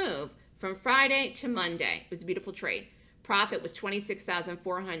into the move from Friday to Monday. It was a beautiful trade. Profit was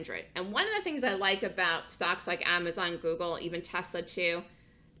 $26,400. And one of the things I like about stocks like Amazon, Google, even Tesla too,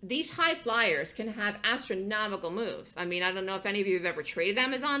 these high flyers can have astronomical moves. I mean, I don't know if any of you have ever traded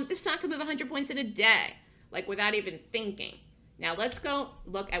Amazon. This stock can move 100 points in a day, like without even thinking. Now let's go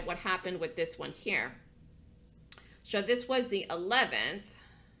look at what happened with this one here. So this was the 11th.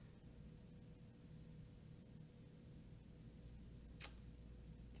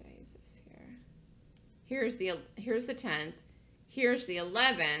 What day is this here? Here's the 10th. Here's the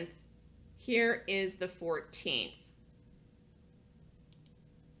 11th. Here is the 14th.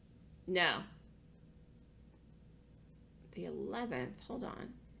 No. The 11th, hold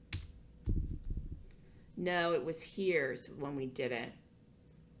on. No, it was here's when we did it.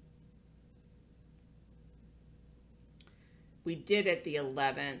 We did it the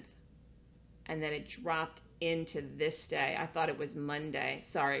 11th, and then it dropped into this day. I thought it was Monday.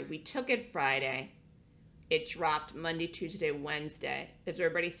 Sorry, we took it Friday. It dropped Monday, Tuesday, Wednesday. Does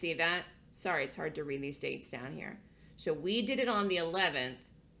everybody see that? Sorry, it's hard to read these dates down here. So we did it on the 11th.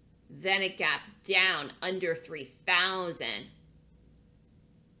 Then it gapped down under 3,000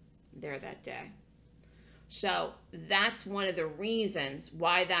 there that day. So that's one of the reasons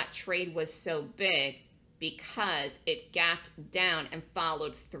why that trade was so big, because it gapped down and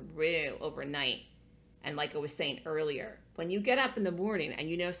followed through overnight. And like I was saying earlier, when you get up in the morning and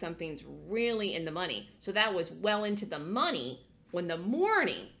you know something's really in the money, so that was well into the money when the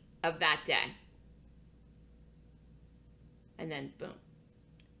morning of that day. And then boom.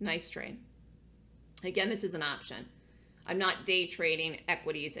 Nice trade. Again, this is an option. I'm not day trading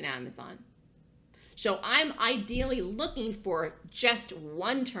equities in Amazon. So I'm ideally looking for just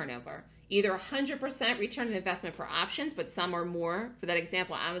one turnover, either 100% return on investment for options, but some are more. For that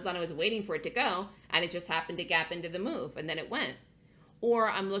example, Amazon, I was waiting for it to go, and it just happened to gap into the move, and then it went. Or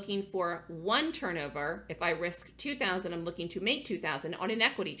I'm looking for one turnover. If I risk 2,000, I'm looking to make 2,000 on an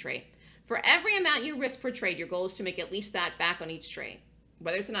equity trade. For every amount you risk per trade, your goal is to make at least that back on each trade.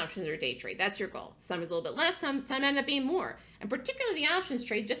 Whether it's an options or a day trade, that's your goal. Some is a little bit less, some end up being more. And particularly the options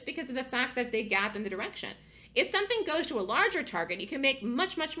trade, just because of the fact that they gap in the direction. If something goes to a larger target, you can make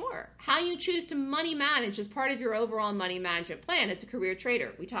much more. How you choose to money manage is part of your overall money management plan as a career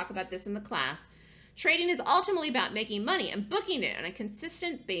trader. We talk about this in the class. Trading is ultimately about making money and booking it on a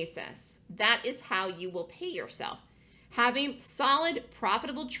consistent basis. That is how you will pay yourself. Having solid,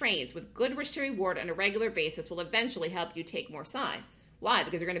 profitable trades with good risk to reward on a regular basis will eventually help you take more size. Why?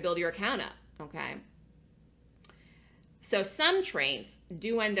 Because you're going to build your account up, okay? So some trades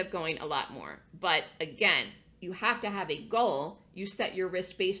do end up going a lot more. But again, you have to have a goal. You set your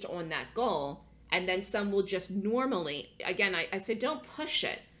risk based on that goal. And then some will just normally, again, I say don't push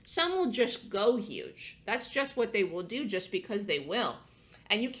it. Some will just go huge. That's just what they will do just because they will.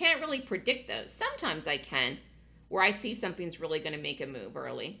 And you can't really predict those. Sometimes I can, where I see something's really going to make a move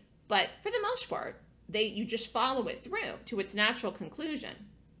early. But for the most part, you just follow it through to its natural conclusion.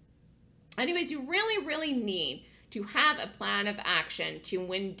 Anyways, you really need to have a plan of action to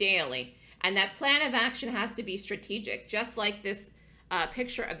win daily. And that plan of action has to be strategic, just like this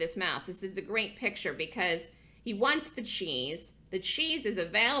picture of this mouse. This is a great picture because he wants the cheese. The cheese is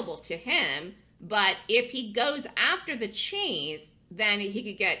available to him, but if he goes after the cheese, then he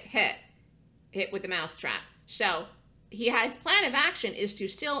could get hit with the mouse trap. So his plan of action is to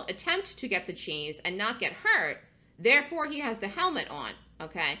still attempt to get the cheese and not get hurt. Therefore, he has the helmet on,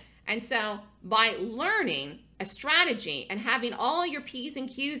 okay? And so by learning a strategy and having all your P's and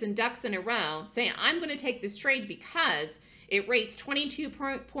Q's and ducks in a row, saying, I'm going to take this trade because it rates 22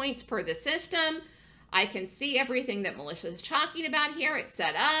 points per the system. I can see everything that Melissa is talking about here. It's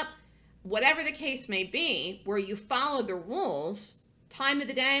set up. Whatever the case may be, where you follow the rules, time of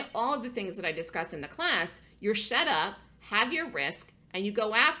the day, all of the things that I discuss in the class, you're set up, have your risk, and you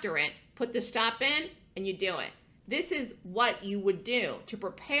go after it, put the stop in, and you do it. This is what you would do to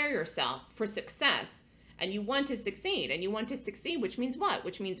prepare yourself for success. And you want to succeed. And you want to succeed, which means what?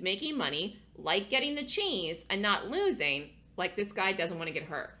 Which means making money, like getting the cheese, and not losing, like this guy doesn't want to get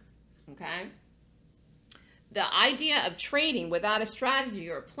hurt. Okay? The idea of trading without a strategy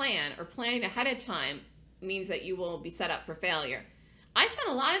or a plan or planning ahead of time means that you will be set up for failure. I spend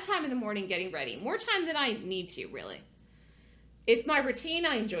a lot of time in the morning getting ready. More time than I need to, really. It's my routine.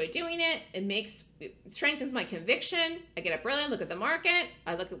 I enjoy doing it. It strengthens my conviction. I get up early, look at the market.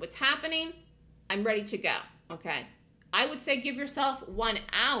 I look at what's happening. I'm ready to go, okay? I would say give yourself 1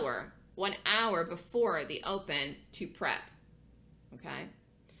 hour before the open to prep, okay?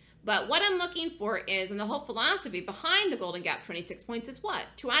 But what I'm looking for is, and the whole philosophy behind the Golden Gap 26 points is what?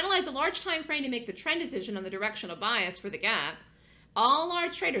 To analyze a large time frame to make the trend decision on the directional bias for the gap. All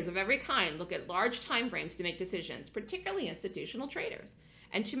large traders of every kind look at large time frames to make decisions, particularly institutional traders,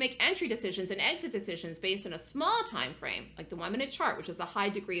 and to make entry decisions and exit decisions based on a small time frame, like the 1 minute chart, which has a high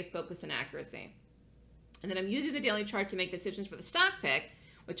degree of focus and accuracy. And then I'm using the daily chart to make decisions for the stock pick,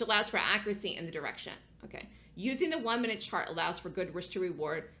 which allows for accuracy in the direction. Okay. Using the 1 minute chart allows for good risk to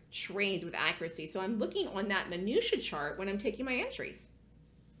reward trades with accuracy. So I'm looking on that minutia chart when I'm taking my entries.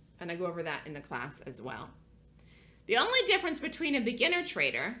 And I go over that in the class as well. The only difference between a beginner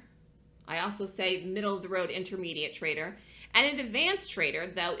trader, I also say middle of the road intermediate trader, and an advanced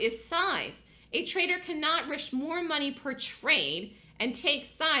trader, though, is size. A trader cannot risk more money per trade and take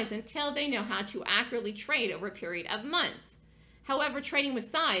size until they know how to accurately trade over a period of months. However, trading with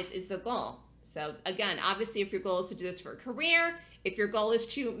size is the goal. So again, obviously, if your goal is to do this for a career, if your goal is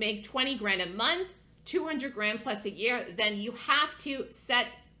to make 20 grand a month, 200 grand plus a year, then you have to set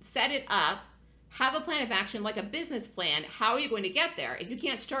it up, have a plan of action like a business plan. How are you going to get there? If you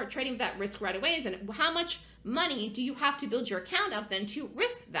can't start trading with that risk right away, then how much money do you have to build your account up then to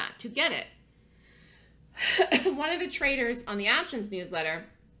risk that, to get it? One of the traders on the options newsletter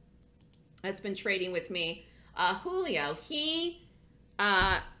that's been trading with me, Julio, he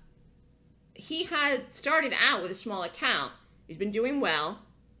had started out with a small account. He's been doing well.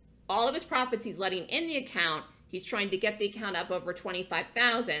 All of his profits he's letting in the account. He's trying to get the account up over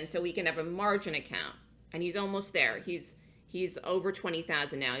 25,000 so he can have a margin account. And he's almost there. He's over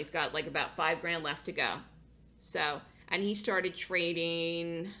 20,000 now. He's got like about 5 grand left to go. So, and he started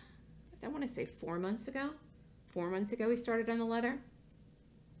trading, I want to say 4 months ago. 4 months ago he started on the letter.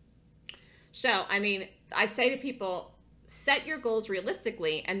 So, I mean, I say to people, set your goals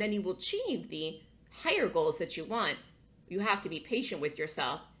realistically and then you will achieve the higher goals that you want. You have to be patient with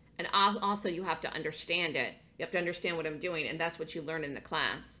yourself. And also you have to understand it. You have to understand what I'm doing, and that's what you learn in the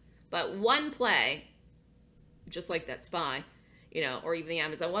class. But one play, just like that SPY, you know, or even the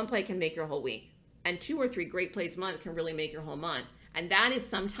Amazon, one play can make your whole week. And 2 or 3 great plays a month can really make your whole month. And that is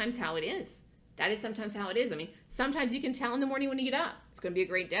sometimes how it is. That is sometimes how it is. I mean, sometimes you can tell in the morning when you get up. It's going to be a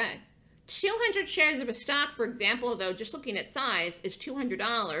great day. 200 shares of a stock, for example, though, just looking at size, is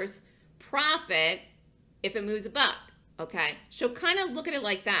 $200. Profit if it moves a buck. Okay, so kind of look at it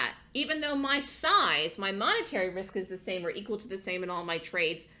like that. Even though my size, my monetary risk is the same or equal to the same in all my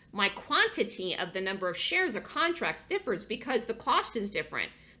trades, my quantity of the number of shares or contracts differs because the cost is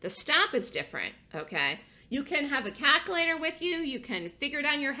different. The stop is different, okay? You can have a calculator with you. You can figure it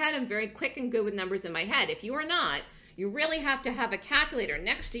out in your head. I'm very quick and good with numbers in my head. If you are not, you really have to have a calculator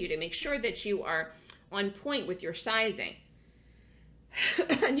next to you to make sure that you are on point with your sizing.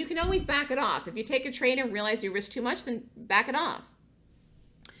 And you can always back it off. If you take a trade and realize you risk too much, then back it off.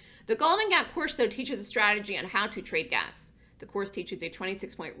 The Golden Gap course, though, teaches a strategy on how to trade gaps. The course teaches a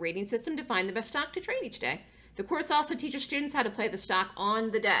 26-point rating system to find the best stock to trade each day. The course also teaches students how to play the stock on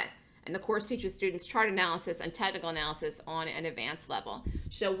the day. And the course teaches students chart analysis and technical analysis on an advanced level.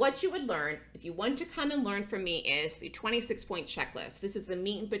 So what you would learn, if you want to come and learn from me, is the 26-point checklist. This is the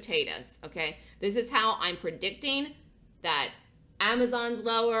meat and potatoes, okay? This is how I'm predicting that Amazon's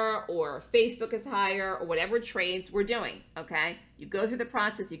lower or Facebook is higher or whatever trades we're doing, okay? You go through the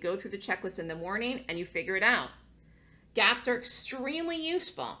process, you go through the checklist in the morning and you figure it out. Gaps are extremely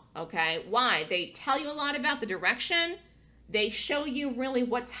useful, okay? Why? They tell you a lot about the direction. They show you really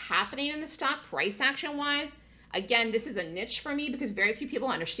what's happening in the stock price action-wise. Again, this is a niche for me because very few people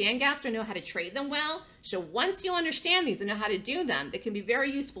understand gaps or know how to trade them well. So once you understand these and know how to do them, they can be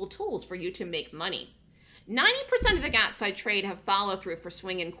very useful tools for you to make money. 90% of the gaps I trade have follow through for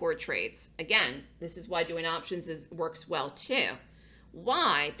swing and core trades. Again, this is why doing options works well too.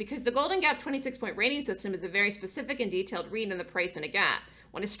 Why? Because the Golden Gap 26-point rating system is a very specific and detailed read on the price in a gap.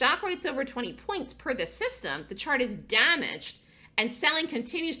 When a stock rates over 20 points per the system, the chart is damaged and selling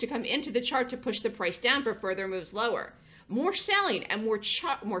continues to come into the chart to push the price down for further moves lower. More selling and more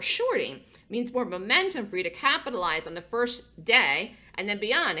shorting means more momentum for you to capitalize on the first day and then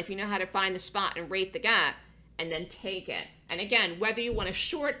beyond if you know how to find the spot and rate the gap and then take it. And again, whether you want to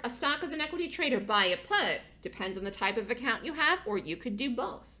short a stock as an equity trade or buy a put depends on the type of account you have, or you could do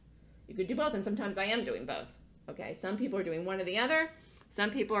both. You could do both, and sometimes I am doing both. Okay, some people are doing one or the other.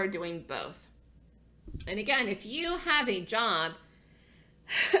 Some people are doing both. And again, if you have a job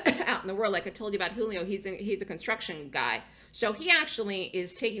out in the world, like I told you about Julio, he's a construction guy. So he actually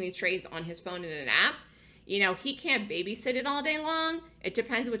is taking these trades on his phone in an app. You know, he can't babysit it all day long. It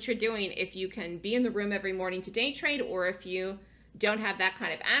depends what you're doing. If you can be in the room every morning to day trade, or if you don't have that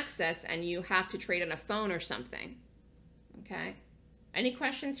kind of access and you have to trade on a phone or something. Okay. Any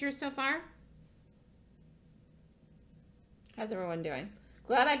questions here so far? How's everyone doing?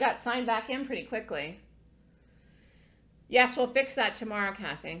 Glad I got signed back in pretty quickly. Yes, we'll fix that tomorrow,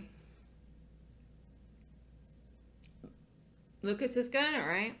 Kathy. Lucas is good, all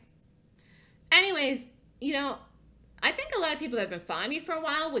right. Anyways, you know, I think a lot of people that have been following me for a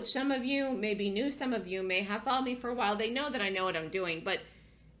while, which some of you may be new, some of you may have followed me for a while, they know that I know what I'm doing, but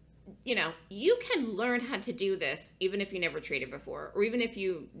you know, you can learn how to do this even if you never traded before, or even if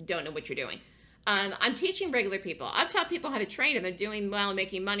you don't know what you're doing. I'm teaching regular people. I've taught people how to trade and they're doing well and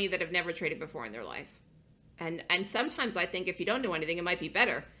making money that have never traded before in their life. And sometimes I think if you don't know anything, it might be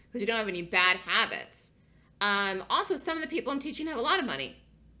better because you don't have any bad habits. Also, some of the people I'm teaching have a lot of money,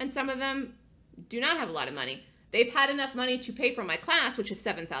 and some of them do not have a lot of money. They've had enough money to pay for my class, which is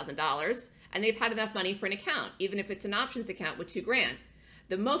 $7,000, and they've had enough money for an account, even if it's an options account with $2 grand.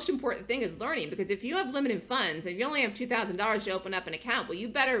 The most important thing is learning, because if you have limited funds and you only have $2,000 to open up an account, well, you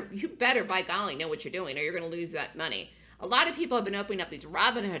better by golly know what you're doing, or you're going to lose that money. A lot of people have been opening up these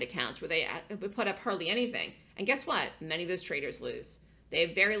Robinhood accounts where they put up hardly anything, and guess what? Many of those traders lose. They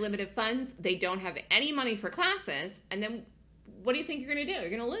have very limited funds. They don't have any money for classes, and then what do you think you're going to do? You're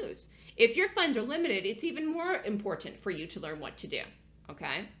going to lose. If your funds are limited, it's even more important for you to learn what to do,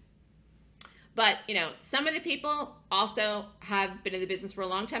 okay? But, you know, some of the people also have been in the business for a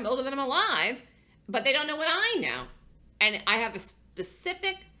long time, older than I'm alive, but they don't know what I know. And I have a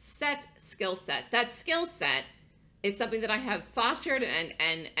specific skill set. That skill set is something that I have fostered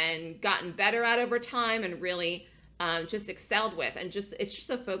and gotten better at over time and really just excelled with. And it's just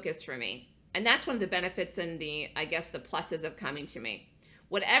a focus for me. And that's one of the benefits and I guess the pluses of coming to me.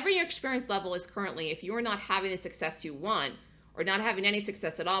 Whatever your experience level is currently, if you are not having the success you want, or not having any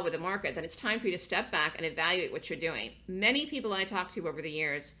success at all with the market, then it's time for you to step back and evaluate what you're doing. Many people I talked to over the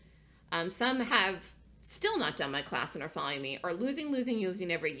years, some have still not done my class and are following me, or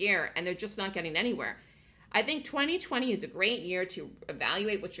losing every year, and they're just not getting anywhere. I think 2020 is a great year to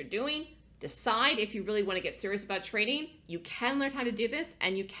evaluate what you're doing, decide if you really want to get serious about trading. You can learn how to do this,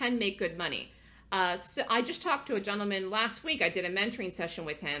 and you can make good money. So I just talked to a gentleman last week. I did a mentoring session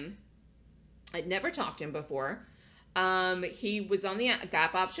with him. I'd never talked to him before. He was on the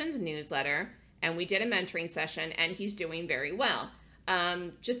Gap Options newsletter, and we did a mentoring session, and he's doing very well.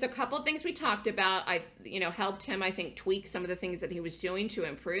 Just a couple of things we talked about. I, helped him, I think, tweak some of the things that he was doing to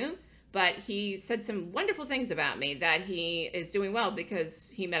improve, but he said some wonderful things about me, that he is doing well because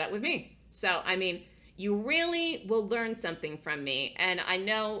he met up with me. So, I mean, you really will learn something from me. And I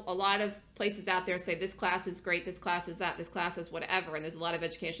know a lot of places out there say this class is great, this class is that, this class is whatever, and there's a lot of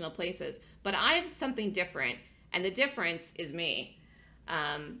educational places, but I have something different. And the difference is me.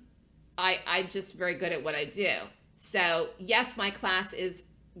 I'm just very good at what I do. So yes, my class is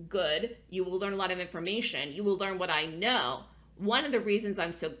good. You will learn a lot of information. You will learn what I know. One of the reasons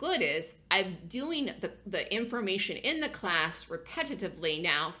I'm so good is I'm doing the information in the class repetitively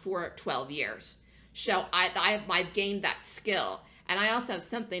now for 12 years. So I've gained that skill. And I also have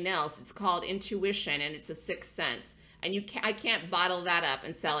something else. It's called intuition, and it's a sixth sense. And I can't bottle that up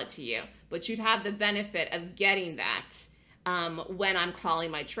and sell it to you. But you'd have the benefit of getting that when I'm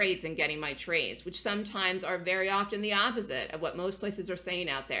calling my trades and getting my trades, which sometimes are very often the opposite of what most places are saying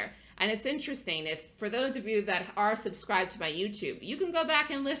out there. And it's interesting, for those of you that are subscribed to my YouTube, you can go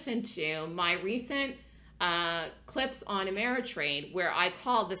back and listen to my recent clips on Ameritrade where I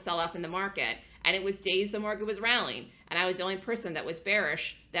called the sell-off in the market, and it was days the market was rallying. and I was the only person that was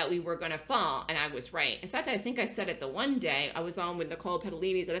bearish that we were going to fall, and I was right. In fact, I think I said it the one day I was on with Nicole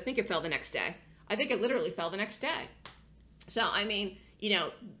Pedalini's, and I think it fell the next day. I think it literally fell the next day. So, I mean, you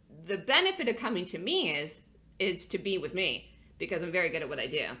know, the benefit of coming to me is to be with me, because I'm very good at what I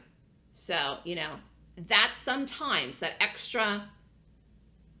do. So, you know, that's sometimes that extra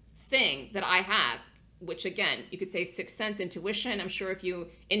thing that I have, which again, you could say sixth sense, intuition. I'm sure if you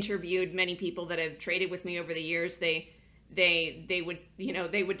interviewed many people that have traded with me over the years, they would, you know,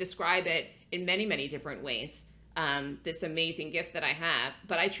 they would describe it in many, many different ways. This amazing gift that I have,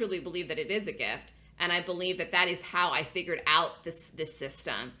 but I truly believe that it is a gift. And I believe that that is how I figured out this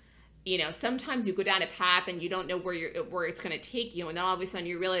system. You know, sometimes you go down a path and you don't know where it's going to take you. And then all of a sudden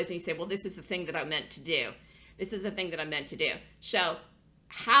you realize and you say, well, this is the thing that I'm meant to do. This is the thing that I'm meant to do. So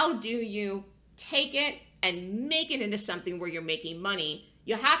how do you take it and make it into something where you're making money?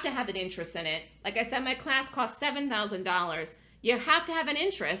 You have to have an interest in it. Like I said, my class costs $7,000. You have to have an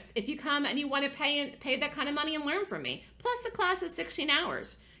interest if you come and you want to pay that kind of money and learn from me. Plus the class is 16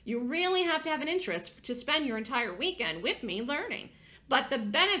 hours. You really have to have an interest to spend your entire weekend with me learning. But the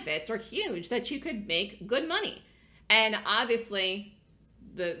benefits are huge, that you could make good money. And obviously,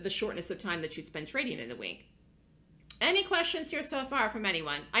 the shortness of time that you spend trading in the week. Any questions here so far from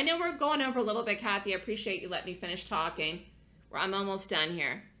anyone? I know we're going over a little bit, Kathy. I appreciate you letting me finish talking. I'm almost done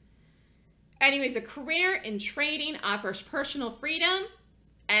here. Anyways, a career in trading offers personal freedom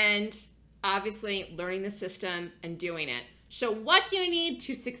and obviously learning the system and doing it. So what do you need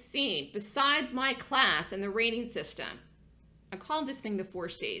to succeed besides my class and the rating system? I call this thing the 4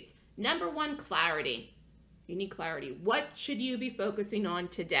 C's. Number 1, clarity. You need clarity. What should you be focusing on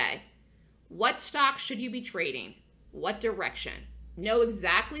today? What stock should you be trading? What direction? Know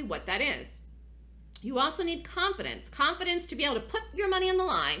exactly what that is. You also need confidence. Confidence to be able to put your money on the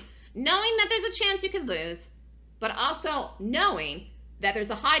line, knowing that there's a chance you could lose, but also knowing that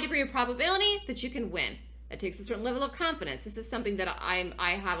there's a high degree of probability that you can win. That takes a certain level of confidence. This is something that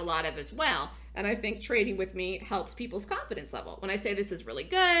I have a lot of as well. And I think trading with me helps people's confidence level. When I say this is really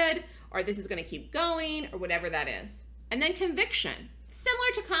good, or this is going to keep going, or whatever that is. And then conviction.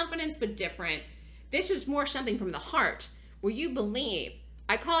 Similar to confidence, but different. This is more something from the heart, where you believe.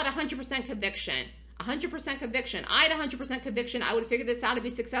 I call it 100% conviction. 100% conviction. I had 100% conviction. I would figure this out to be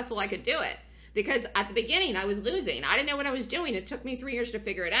successful. I could do it. Because at the beginning, I was losing. I didn't know what I was doing. It took me 3 years to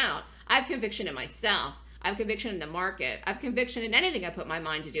figure it out. I have conviction in myself. I have conviction in the market. I have conviction in anything I put my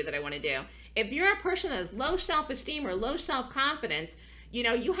mind to do that I want to do. If you're a person that has low self-esteem or low self-confidence, you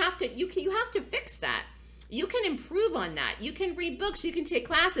know, you have to fix that. You can improve on that. You can read books, you can take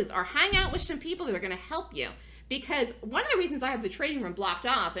classes, or hang out with some people that are going to help you. Because one of the reasons I have the trading room blocked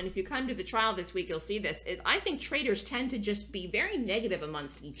off, and if you come to the trial this week, you'll see this, is I think traders tend to just be very negative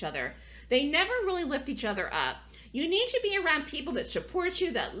amongst each other. They never really lift each other up. You need to be around people that support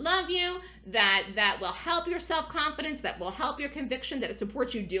you, that love you, that will help your self-confidence, that will help your conviction, that it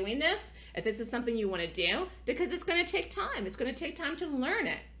supports you doing this, if this is something you want to do, because it's going to take time. It's going to take time to learn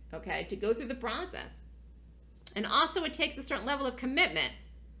it, okay, to go through the process. And also it takes a certain level of commitment.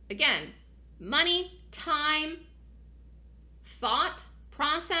 Again, money, time, thought,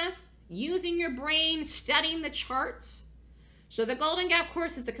 process, using your brain, studying the charts. So the Golden Gap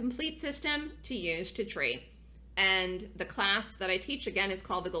course is a complete system to use to trade. And the class that I teach, again, is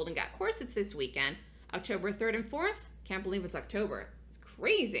called the Golden Gap course. It's this weekend, October 3rd and 4th. Can't believe it's October. It's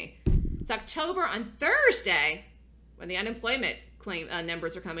crazy. It's October on Thursday when the unemployment claim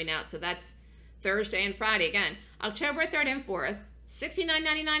numbers are coming out. So that's Thursday and Friday. Again, October 3rd and 4th.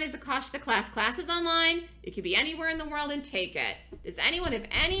 $69.99 is the cost of the class. Class is online. You can be anywhere in the world and take it. Does anyone have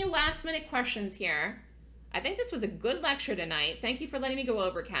any last minute questions here? I think this was a good lecture tonight. Thank you for letting me go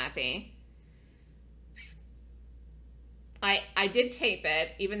over, Kathy. I did tape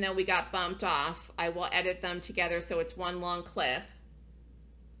it, even though we got bumped off. I will edit them together so it's one long clip.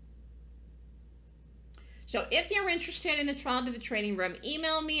 So if you're interested in a trial to the trading room,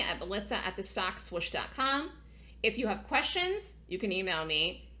 email me at melissa@thestockswoosh.com. If you have questions, you can email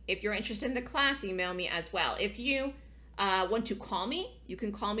me. If you're interested in the class, email me as well. If you want to call me, you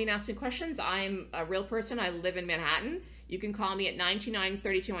can call me and ask me questions. I'm a real person. I live in Manhattan. You can call me at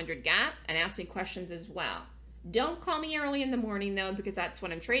 929-3200-GAP and ask me questions as well. Don't call me early in the morning, though, because that's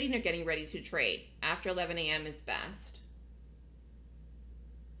when I'm trading or getting ready to trade. After 11 a.m. is best.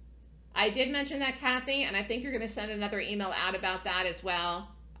 I did mention that, Kathy, and I think you're going to send another email out about that as well.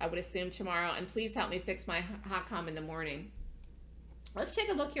 I would assume tomorrow. And please help me fix my hotcom in the morning. Let's take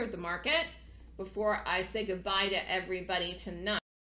a look here at the market before I say goodbye to everybody tonight.